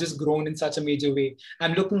have just grown in such a major way.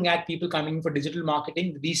 I'm looking at people coming for digital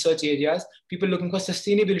marketing, research areas, people looking for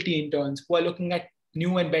sustainability interns who are looking at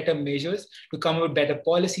new and better measures to come up with better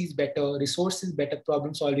policies, better resources, better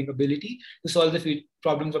problem solving ability to solve the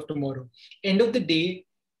problems of tomorrow. End of the day,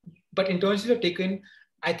 but internships have taken,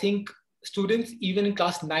 I think students even in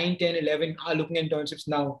class 9, 10, 11 are looking at internships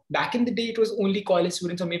now. Back in the day, it was only college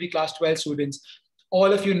students or maybe class 12 students.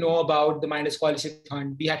 All of you know about the Mindler Scholarship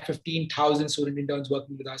Fund. We had 15,000 student interns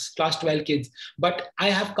working with us, class 12 kids. But I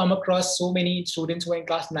have come across so many students who are in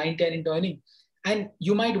class 9, 10 interning. And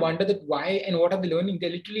you might wonder that why and what are they learning? They're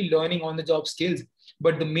literally learning on the job skills.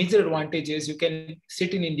 But the major advantage is you can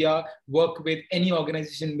sit in India, work with any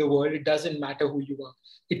organization in the world. It doesn't matter who you are.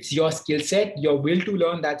 It's your skill set, your will to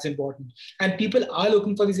learn that's important. And people are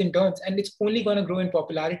looking for these interns, and it's only going to grow in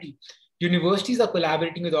popularity. Universities are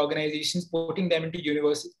collaborating with organizations, putting them into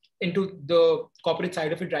into the corporate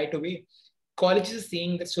side of it right away. Colleges are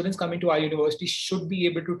saying that students coming to our university should be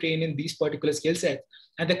able to train in these particular skill sets,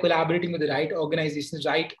 and they're collaborating with the right organizations,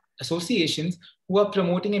 right associations who are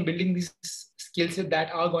promoting and building these skill sets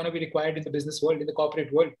that are going to be required in the business world, in the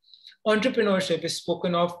corporate world. Entrepreneurship is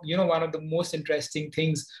spoken of, one of the most interesting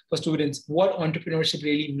things for students, what entrepreneurship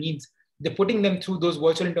really means. They're putting them through those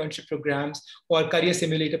virtual internship programs or career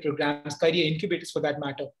simulator programs, career incubators for that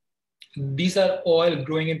matter. These are all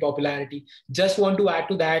growing in popularity. Just want to add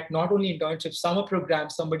to that, not only internships, summer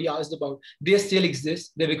programs somebody asked about, they still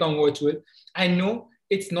exist, they become virtual. I know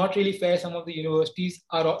it's not really fair. Some of the universities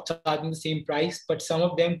are charging the same price, but some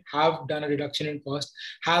of them have done a reduction in cost,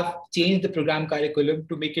 have changed the program curriculum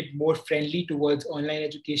to make it more friendly towards online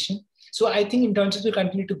education. So I think internships will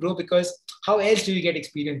continue to grow because how else do you get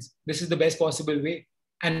experience? This is the best possible way.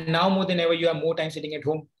 And now more than ever, you have more time sitting at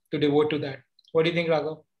home to devote to that. What do you think,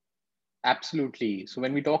 Raghav? Absolutely. So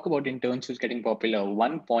when we talk about internships getting popular,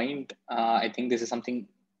 one point, I think this is something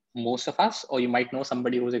most of us, or you might know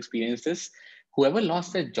somebody who's experienced this, whoever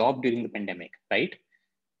lost their job during the pandemic, right?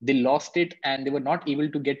 They lost it and they were not able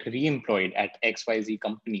to get re-employed at XYZ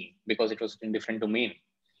company because it was in different domain,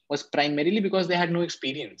 was primarily because they had no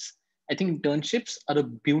experience. I think internships are a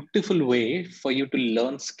beautiful way for you to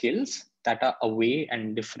learn skills that are away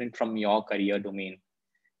and different from your career domain.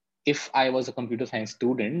 If I was a computer science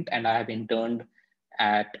student and I had interned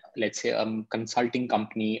at, let's say, a consulting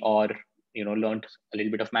company, or learned a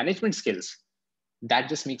little bit of management skills, that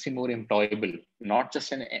just makes me more employable, not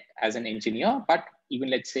just as an engineer, but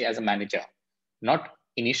even, let's say, as a manager. Not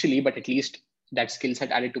initially, but at least that skill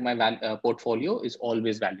set added to my portfolio is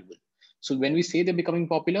always valuable. So when we say they're becoming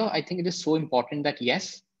popular, I think it is so important that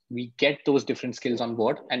yes, we get those different skills on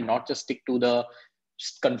board and not just stick to the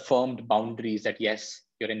confirmed boundaries that yes,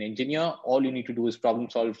 you're an engineer, all you need to do is problem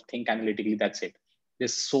solve, think analytically, that's it.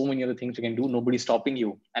 There's so many other things you can do, nobody's stopping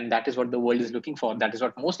you, and that is what the world is looking for. That is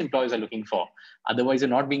what most employers are looking for. Otherwise, you're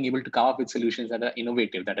not being able to come up with solutions that are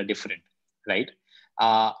innovative, that are different, right?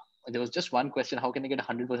 uh, there was just one question: how can I get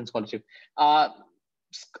 100% scholarship?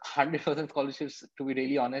 100% scholarships, to be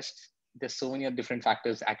really honest, there's so many different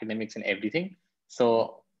factors, academics and everything.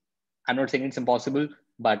 So I'm not saying it's impossible,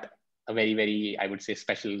 but a very, very, I would say,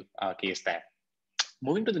 special case there.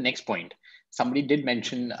 Moving to the next point, somebody did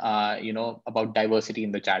mention, about diversity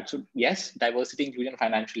in the chat. So yes, diversity, inclusion,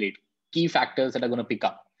 financial aid, key factors that are going to pick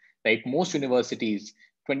up, right? Most universities,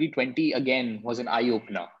 2020 again was an eye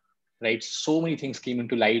opener, right? So many things came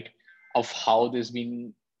into light of how there's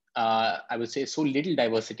been, I would say, so little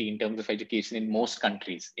diversity in terms of education in most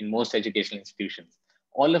countries, in most educational institutions.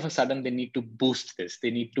 All of a sudden, they need to boost this.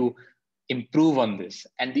 They need to improve on this.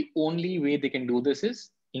 And the only way they can do this is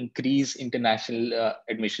increase international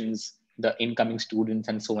admissions, the incoming students,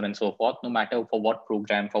 and so on and so forth, no matter for what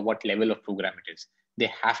program, for what level of program it is.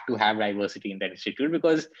 They have to have diversity in that institute,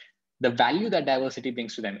 because the value that diversity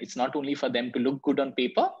brings to them, it's not only for them to look good on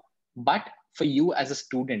paper, but for you as a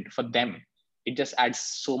student, for them, it just adds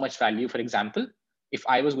so much value. For example, if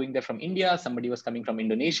I was going there from India, somebody was coming from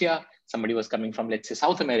Indonesia, somebody was coming from, let's say,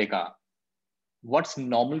 South America, what's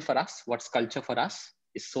normal for us, what's culture for us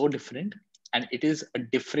is so different. And it is a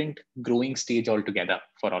different growing stage altogether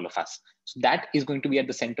for all of us. So that is going to be at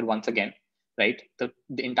the center once again, right? The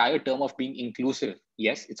entire term of being inclusive,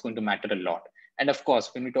 yes, it's going to matter a lot. And of course,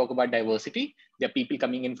 when we talk about diversity, there are people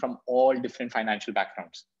coming in from all different financial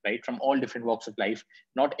backgrounds, right? From all different walks of life.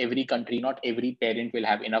 Not every country, not every parent will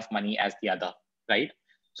have enough money as the other, right?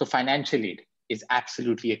 So financial aid is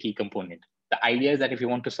absolutely a key component. The idea is that if you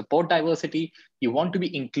want to support diversity, you want to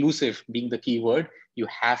be inclusive, being the key word, you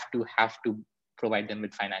have to provide them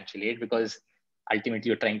with financial aid, because ultimately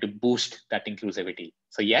you're trying to boost that inclusivity.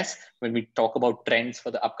 So yes, when we talk about trends for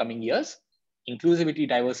the upcoming years, inclusivity,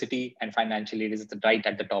 diversity, and financial aid is right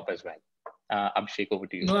at the top as well. Abhishek, over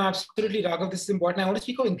to you. No, absolutely, Raghav. This is important. I want to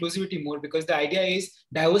speak of inclusivity more, because the idea is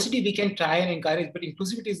diversity we can try and encourage, but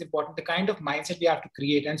inclusivity is important. The kind of mindset we have to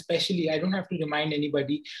create, and especially, I don't have to remind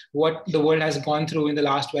anybody what the world has gone through in the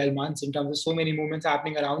last 12 months in terms of so many movements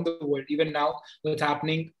happening around the world. Even now, what's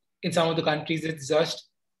happening in some of the countries, it's just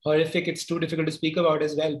horrific. It's too difficult to speak about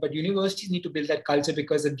as well. But universities need to build that culture,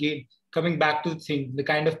 because again, coming back to the thing, the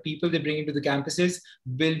kind of people they bring into the campuses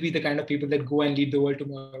will be the kind of people that go and lead the world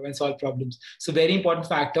tomorrow and solve problems. So very important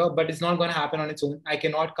factor, but it's not going to happen on its own. I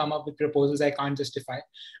cannot come up with proposals I can't justify.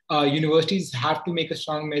 Universities have to make a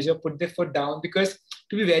strong measure, put their foot down, because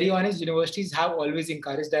to be very honest, universities have always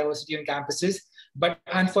encouraged diversity on campuses, but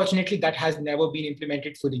unfortunately that has never been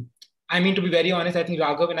implemented fully. I mean, to be very honest, I think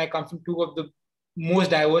Raghav and I come from two of the most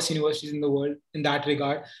diverse universities in the world in that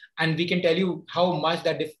regard, and we can tell you how much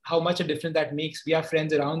a difference that makes. We have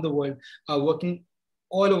friends around the world working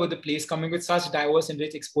all over the place, coming with such diverse and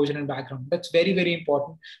rich exposure and background. That's very, very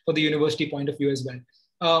important for the university point of view as well.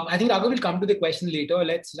 I think Raghav will come to the question later.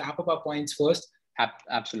 Let's wrap up our points first.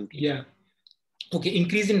 Absolutely. Yeah. Okay,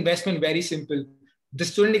 increase in investment, very simple. The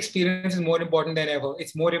student experience is more important than ever.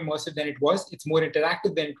 It's more immersive than it was. It's more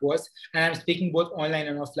interactive than it was. And I'm speaking both online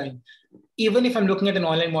and offline. Even if I'm looking at an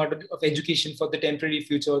online model of education for the temporary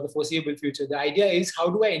future or the foreseeable future, the idea is, how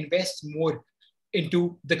do I invest more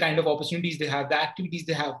into the kind of opportunities they have, the activities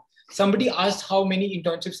they have? Somebody asked how many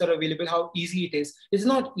internships are available, how easy it is. It's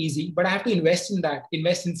not easy, but I have to invest in that,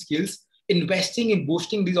 invest in skills, investing in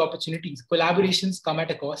boosting these opportunities. Collaborations come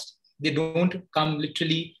at a cost. They don't come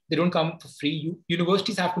literally, they don't come for free.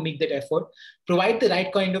 Universities have to make that effort, provide the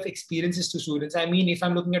right kind of experiences to students. I mean, if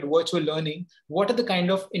I'm looking at virtual learning, what are the kind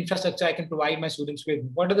of infrastructure I can provide my students with?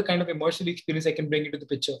 What are the kind of immersive experience I can bring into the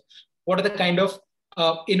picture? What are the kind of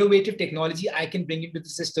innovative technology I can bring into the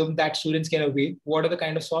system that students can avail? What are the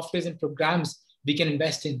kind of softwares and programs we can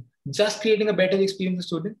invest in? Just creating a better experience for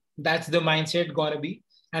students. That's the mindset gonna be.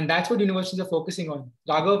 And that's what universities are focusing on.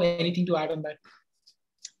 Raghav, anything to add on that?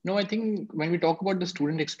 No, I think when we talk about the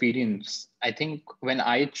student experience, I think when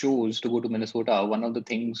I chose to go to Minnesota, one of the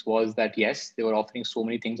things was that, yes, they were offering so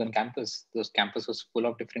many things on campus. Those campus was full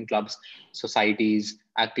of different clubs, societies,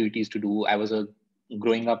 activities to do.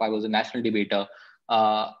 Growing up, I was a national debater.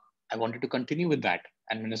 I wanted to continue with that.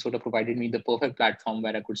 And Minnesota provided me the perfect platform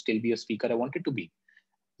where I could still be a speaker I wanted to be.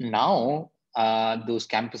 Now, those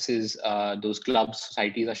campuses, those clubs,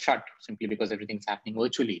 societies are shut simply because everything's happening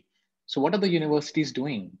virtually. So what are the universities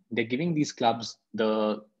doing? They're giving these clubs,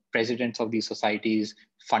 the presidents of these societies,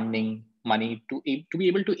 funding, money to be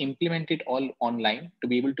able to implement it all online, to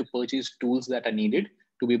be able to purchase tools that are needed,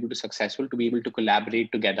 to be able to successful, to be able to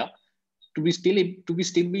collaborate together, to be still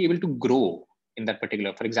be able to grow in that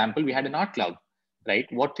particular. For example, we had an art club, right?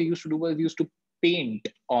 What they used to do was we used to paint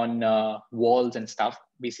on walls and stuff,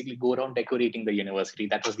 basically go around decorating the university.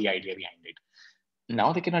 That was the idea behind it.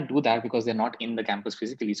 Now they cannot do that because they're not in the campus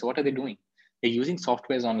physically. So what are they doing? They're using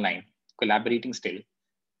softwares online, collaborating still,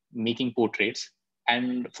 making portraits.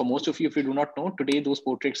 And for most of you, if you do not know, today those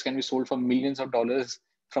portraits can be sold for millions of dollars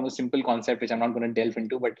from a simple concept, which I'm not going to delve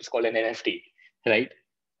into, but it's called an NFT, right?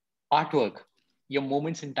 Artwork. your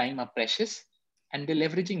moments in time are precious, and they're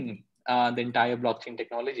leveraging the entire blockchain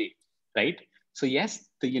technology, right? So yes,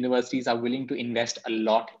 the universities are willing to invest a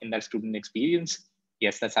lot in that student experience.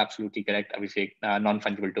 Yes, that's absolutely correct, Abhishek.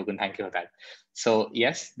 Non-fungible token, thank you for that. So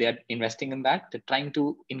yes, they are investing in that. They're trying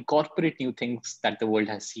to incorporate new things that the world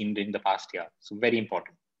has seen in the past year. So very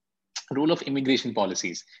important. Role of immigration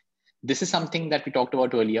policies. This is something that we talked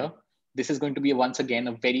about earlier. This is going to be once again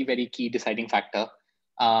a very, very key deciding factor.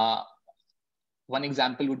 Uh, One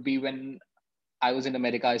example would be when I was in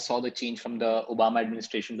America, I saw the change from the Obama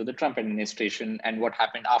administration to the Trump administration. And what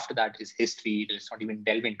happened after that is history. Let's not even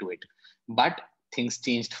delve into it. But things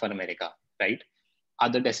changed for America, right?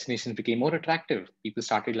 Other destinations became more attractive. People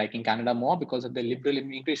started liking Canada more because of the liberal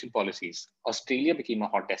immigration policies. Australia became a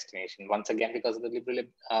hot destination once again because of the liberal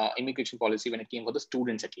immigration policy when it came for the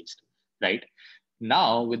students, at least, right?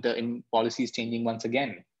 Now, with the policies changing once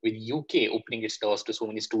again, with UK opening its doors to so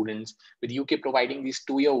many students, with UK providing these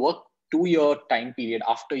 2-year time period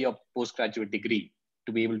after your postgraduate degree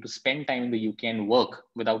to be able to spend time in the UK and work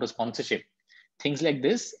without a sponsorship. Things like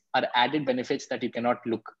this are added benefits that you cannot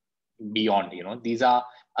look beyond. These are,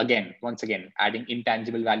 again, once again, adding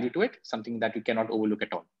intangible value to it, something that you cannot overlook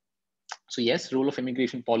at all. So yes, role of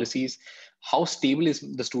immigration policies. How stable is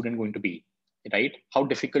the student going to be, right? How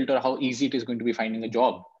difficult or how easy it is going to be finding a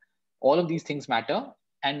job. All of these things matter.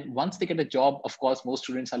 And once they get a job, of course, most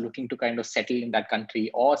students are looking to kind of settle in that country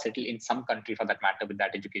or settle in some country for that matter with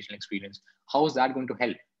that educational experience. How is that going to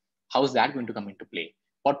help? How is that going to come into play?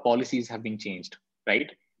 What policies have been changed,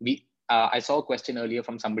 right? I saw a question earlier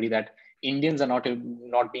from somebody that Indians are not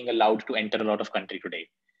being allowed to enter a lot of country today.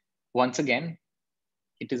 Once again,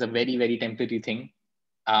 it is a very, very temporary thing.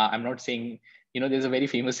 I'm not saying, there's a very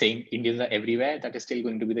famous saying, Indians are everywhere. That is still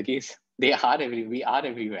going to be the case. We are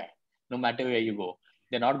everywhere, no matter where you go.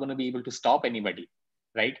 They're not going to be able to stop anybody,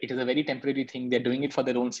 right? It is a very temporary thing. They're doing it for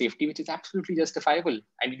their own safety, which is absolutely justifiable.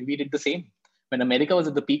 I mean, we did the same. When America was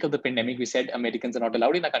at the peak of the pandemic, we said Americans are not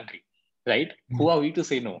allowed in our country, right? Who are we to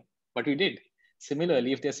say no? But we did.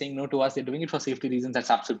 Similarly, if they're saying no to us, they're doing it for safety reasons. That's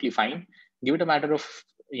absolutely fine. Give it a matter of,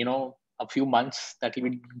 a few months that will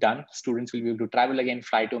be done. Students will be able to travel again,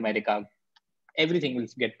 fly to America. Everything will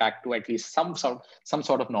get back to at least some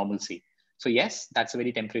sort of normalcy. So yes, that's a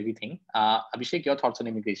very temporary thing. Abhishek, your thoughts on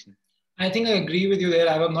immigration? I think I agree with you there.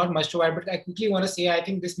 I have not much to add, but I quickly want to say I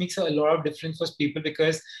think this makes a lot of difference for people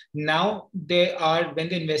because now they are, when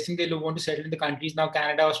they're investing, they want to settle in the countries. Now,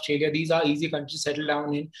 Canada, Australia, these are easy countries to settle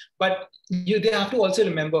down in. But they have to also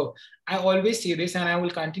remember, I always say this and I will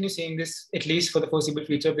continue saying this at least for the foreseeable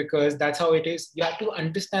future because that's how it is. You have to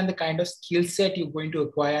understand the kind of skill set you're going to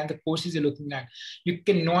acquire and the courses you're looking at. You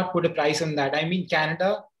cannot put a price on that. I mean,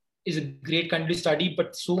 Canada is a great country to study,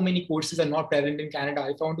 but so many courses are not prevalent in Canada.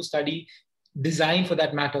 If I want to study design for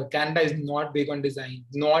that matter, Canada is not big on design,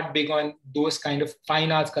 not big on those kind of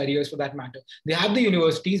fine arts careers for that matter. They have the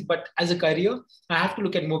universities, but as a career, I have to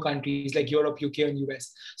look at more countries like Europe, UK, and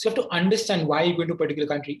US. So you have to understand why you're going to a particular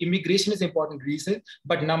country. Immigration is an important reason,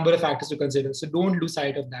 but number of factors to consider. So don't lose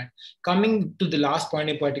sight of that. Coming to the last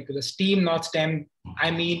point in particular, STEAM, not STEM.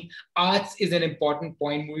 I mean, arts is an important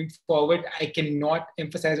point moving forward. I cannot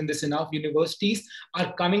emphasize on this enough. Universities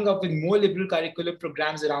are coming up with more liberal curriculum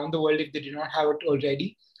programs around the world if they do not have it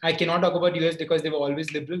already. I cannot talk about US because they were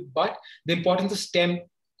always liberal, but the importance of STEM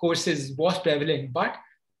courses was prevalent. But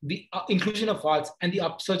the inclusion of arts and the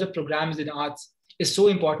upsurge of programs in arts is so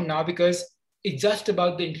important now because it's just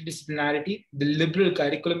about the interdisciplinarity, the liberal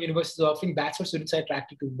curriculum universities are offering. That's what students are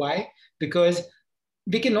attracted to. Why? Because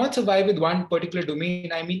we cannot survive with one particular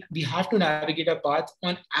domain. I mean, we have to navigate our path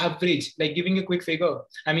on average, like giving a quick figure.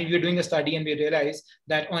 I mean, we're doing a study and we realize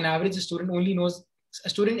that on average, a student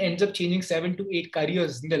ends up changing 7 to 8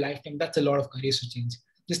 careers in their lifetime. That's a lot of careers to change.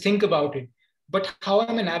 Just think about it. But how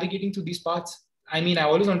am I navigating through these paths? I mean, I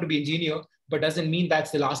always want to be engineer, but doesn't mean that's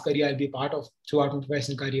the last career I'll be a part of throughout my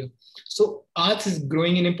professional career. So arts is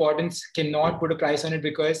growing in importance, cannot put a price on it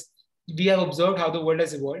because we have observed how the world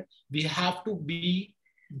has evolved. We have to be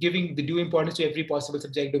giving the due importance to every possible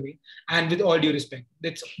subject domain and with all due respect.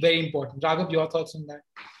 That's very important. Raghav, your thoughts on that?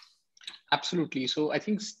 Absolutely. So I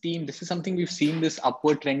think STEAM, this is something we've seen this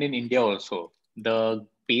upward trend in India also. The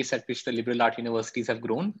pace at which the liberal art universities have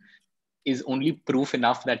grown is only proof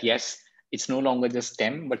enough that yes, it's no longer just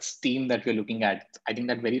STEM, but STEAM that we're looking at. I think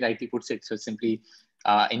that very rightly puts it. So it's simply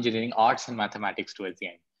engineering, arts, and mathematics towards the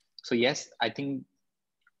end. So yes, I think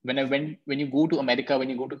when you go to America, when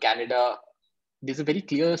you go to Canada, there's a very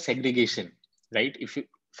clear segregation, right?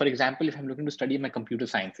 For example, if I'm looking to study my computer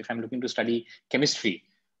science, if I'm looking to study chemistry,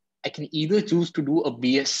 I can either choose to do a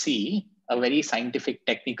BSc, a very scientific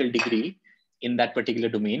technical degree, in that particular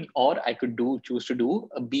domain, or I could choose to do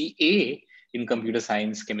a BA in computer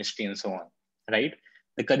science, chemistry, and so on, right?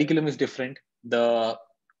 The curriculum is different. The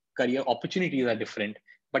career opportunities are different.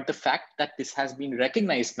 But the fact that this has been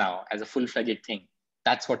recognized now as a full-fledged thing,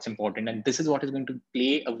 that's what's important. And this is what is going to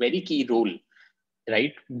play a very key role,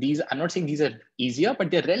 right? I'm not saying these are easier,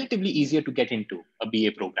 but they're relatively easier to get into a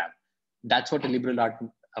BA program. That's what a liberal art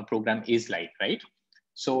program is like, right?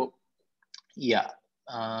 So yeah.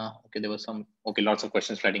 Okay, there was lots of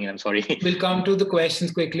questions flooding in. I'm sorry. We'll come to the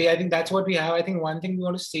questions quickly. I think that's what we have. I think one thing we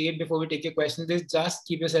want to say before we take your questions is just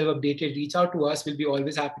keep yourself updated. Reach out to us. We'll be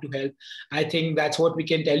always happy to help. I think that's what we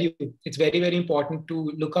can tell you. It's very, very important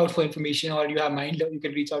to look out for information, or you have Mindler, you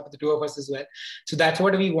can reach out to the two of us as well. So that's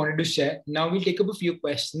what we wanted to share. Now we'll take up a few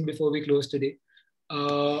questions before we close today.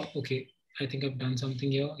 Okay, I think I've done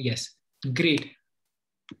something here. Yes, great.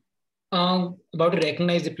 About a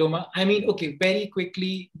recognized diploma. I mean, okay, very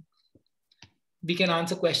quickly, we can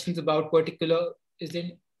answer questions about particular, is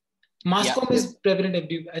it mass comm is prevalent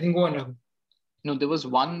everywhere? I think go on, Raghav. No, there was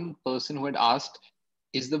one person who had asked,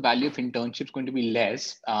 is the value of internships going to be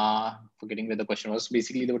less? Forgetting where the question was.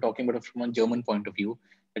 Basically, they were talking about it from a German point of view.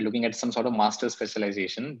 They're looking at some sort of master's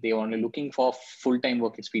specialization. They are only looking for full-time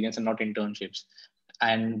work experience and not internships.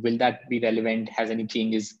 And will that be relevant? Has any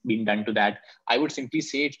changes been done to that? I would simply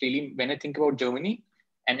say it's really, when I think about Germany,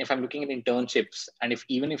 and if I'm looking at internships, and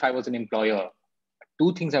even if I was an employer,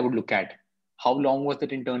 two things I would look at. How long was that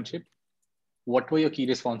internship? What were your key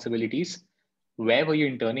responsibilities? Where were you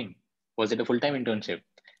interning? Was it a full-time internship?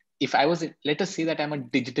 If I was, let us say that I'm a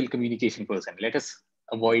digital communication person, let us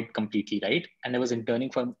avoid completely, right? And I was interning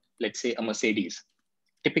for, let's say, a Mercedes,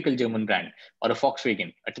 typical German brand, or a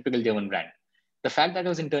Volkswagen, a typical German brand. The fact that I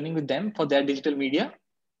was interning with them for their digital media,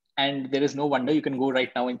 and there is no wonder, you can go right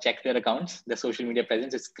now and check their accounts, their social media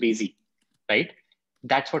presence is crazy, right?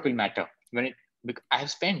 That's what will matter. I have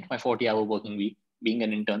spent my 40-hour working week being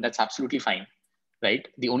an intern, that's absolutely fine, right?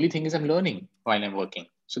 The only thing is I'm learning while I'm working.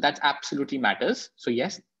 So that absolutely matters. So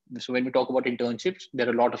yes, so when we talk about internships, there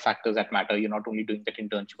are a lot of factors that matter. You're not only doing that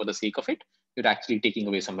internship for the sake of it, you're actually taking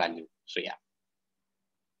away some value. So yeah.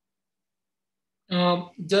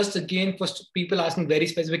 Just again, for people asking very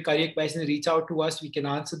specific career questions, reach out to us. We can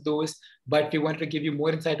answer those, but we want to give you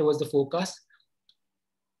more insight towards the focus.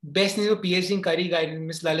 Best news for PhD in career guidance,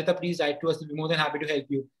 Ms. Lalita, please write to us. We'll be more than happy to help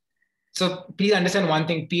you. So please understand one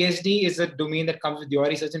thing, PhD is a domain that comes with your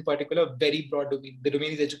research in particular, very broad domain. The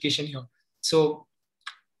domain is education here. So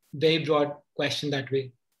very broad question that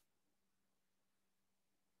way.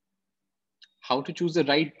 How to choose the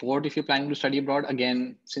right board if you're planning to study abroad?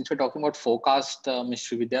 Again, since we're talking about forecast, Ms.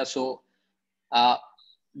 Srividya, so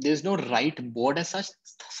there's no right board as such.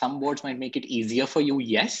 Some boards might make it easier for you,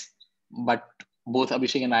 yes, but both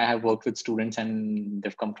Abhishek and I have worked with students and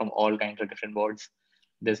they've come from all kinds of different boards.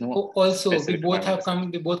 There's no also we both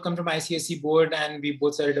come from ICSE board and we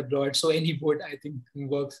both studied abroad. So any board I think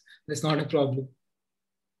works. That's not a problem.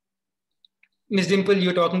 Ms. Dimple,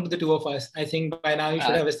 you're talking to the two of us. I think by now you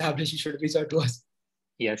should have established, you should reach out to us.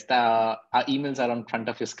 Yes, our emails are on front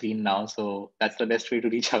of your screen now. So that's the best way to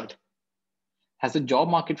reach out. Has the job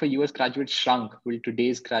market for US graduates shrunk? Will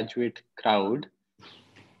today's graduate crowd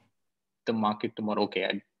the market tomorrow? Okay,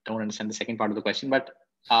 I don't understand the second part of the question, but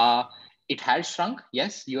it has shrunk.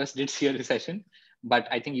 Yes, US did see a recession, but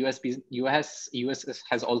I think US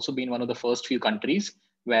has also been one of the first few countries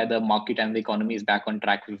where the market and the economy is back on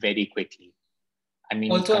track very quickly. I mean,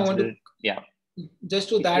 also, I want to, just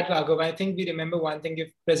to that, Raghav, I think we remember one thing.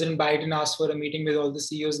 If President Biden asked for a meeting with all the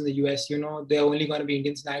CEOs in the US, they're only going to be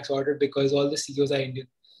Indian snacks ordered because all the CEOs are Indian.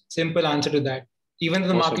 Simple answer to that. Even if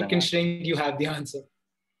the market can shrink, you have the answer.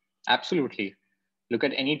 Absolutely. Look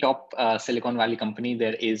at any top Silicon Valley company,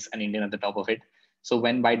 there is an Indian at the top of it. So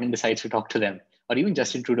when Biden decides to talk to them, or even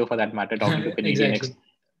Justin Trudeau for that matter, talking to Canadian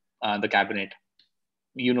the cabinet,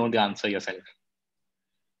 you know the answer yourself.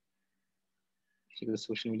 The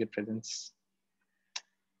social media presence.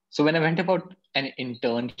 So when I went about an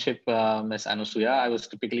internship, Ms. Anusuya, I was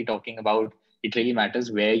typically talking about it really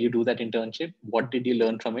matters where you do that internship. What did you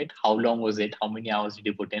learn from it? How long was it? How many hours did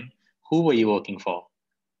you put in? Who were you working for?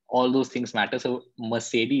 All those things matter. So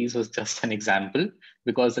Mercedes was just an example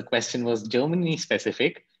because the question was Germany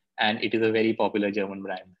specific and it is a very popular German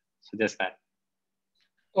brand. So just that.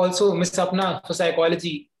 Also, Ms. Sapna, for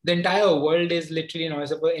psychology, the entire world is literally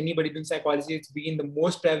noise. For anybody doing psychology, it's been the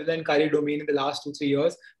most prevalent career domain in the last 2-3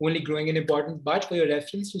 years, only growing in importance. But for your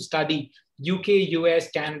reference to study, UK,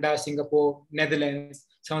 US, Canada, Singapore, Netherlands,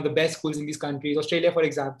 some of the best schools in these countries, Australia, for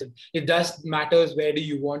example, it does matters where do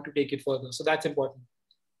you want to take it further. So that's important.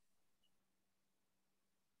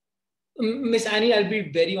 Miss Annie, I'll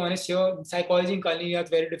be very honest here. Psychology and culinary are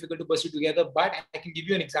very difficult to pursue together, but I can give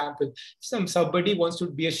you an example. Somebody wants to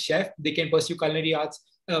be a chef, they can pursue culinary arts.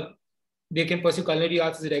 They can pursue culinary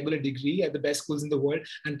arts as a regular degree at the best schools in the world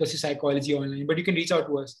and pursue psychology online. But you can reach out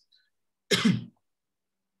to us.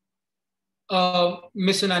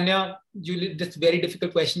 Miss Sunanya, that's a very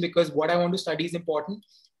difficult question because what I want to study is important.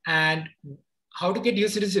 And how to get dual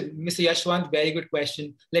citizenship? Mr. Yashwant, very good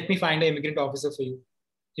question. Let me find an immigrant officer for you.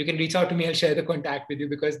 You can reach out to me. I'll share the contact with you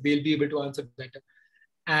because they'll be able to answer better.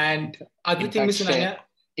 And other thing, Miss Sunanya.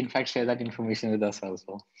 In fact, share that information with us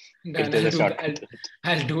also.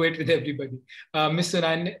 I'll do it with everybody. Miss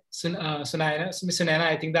Sunayana,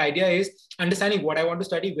 I think the idea is understanding what I want to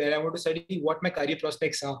study, where I want to study, what my career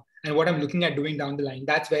prospects are, and what I'm looking at doing down the line.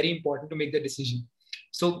 That's very important to make the decision.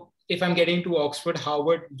 So if I'm getting to Oxford,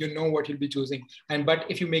 Harvard, you know what you'll be choosing. But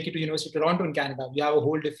if you make it to University of Toronto in Canada, you have a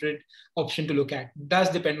whole different option to look at. It does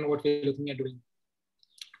depend on what we're looking at doing.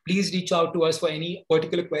 Please reach out to us for any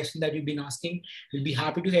particular question that you've been asking. We'll be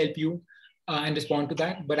happy to help you and respond to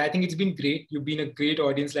that. But I think it's been great. You've been a great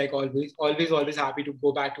audience, like always. Always happy to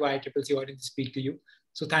go back to ICCC audience to speak to you.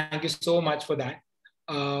 So thank you so much for that.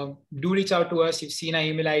 Do reach out to us. You've seen our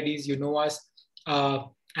email IDs. You know us.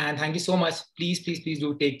 And thank you so much. Please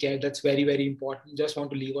do take care. That's very, very important. Just want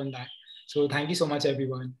to leave on that. So thank you so much,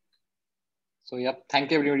 everyone. So thank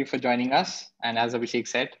you everybody for joining us. And as Abhishek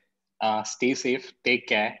said, stay safe, take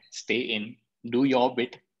care, stay in, do your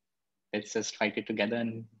bit. Let's just fight it together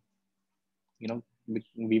and,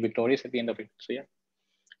 be victorious at the end of it. So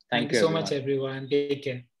thank you so much, everyone. Take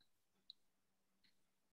care.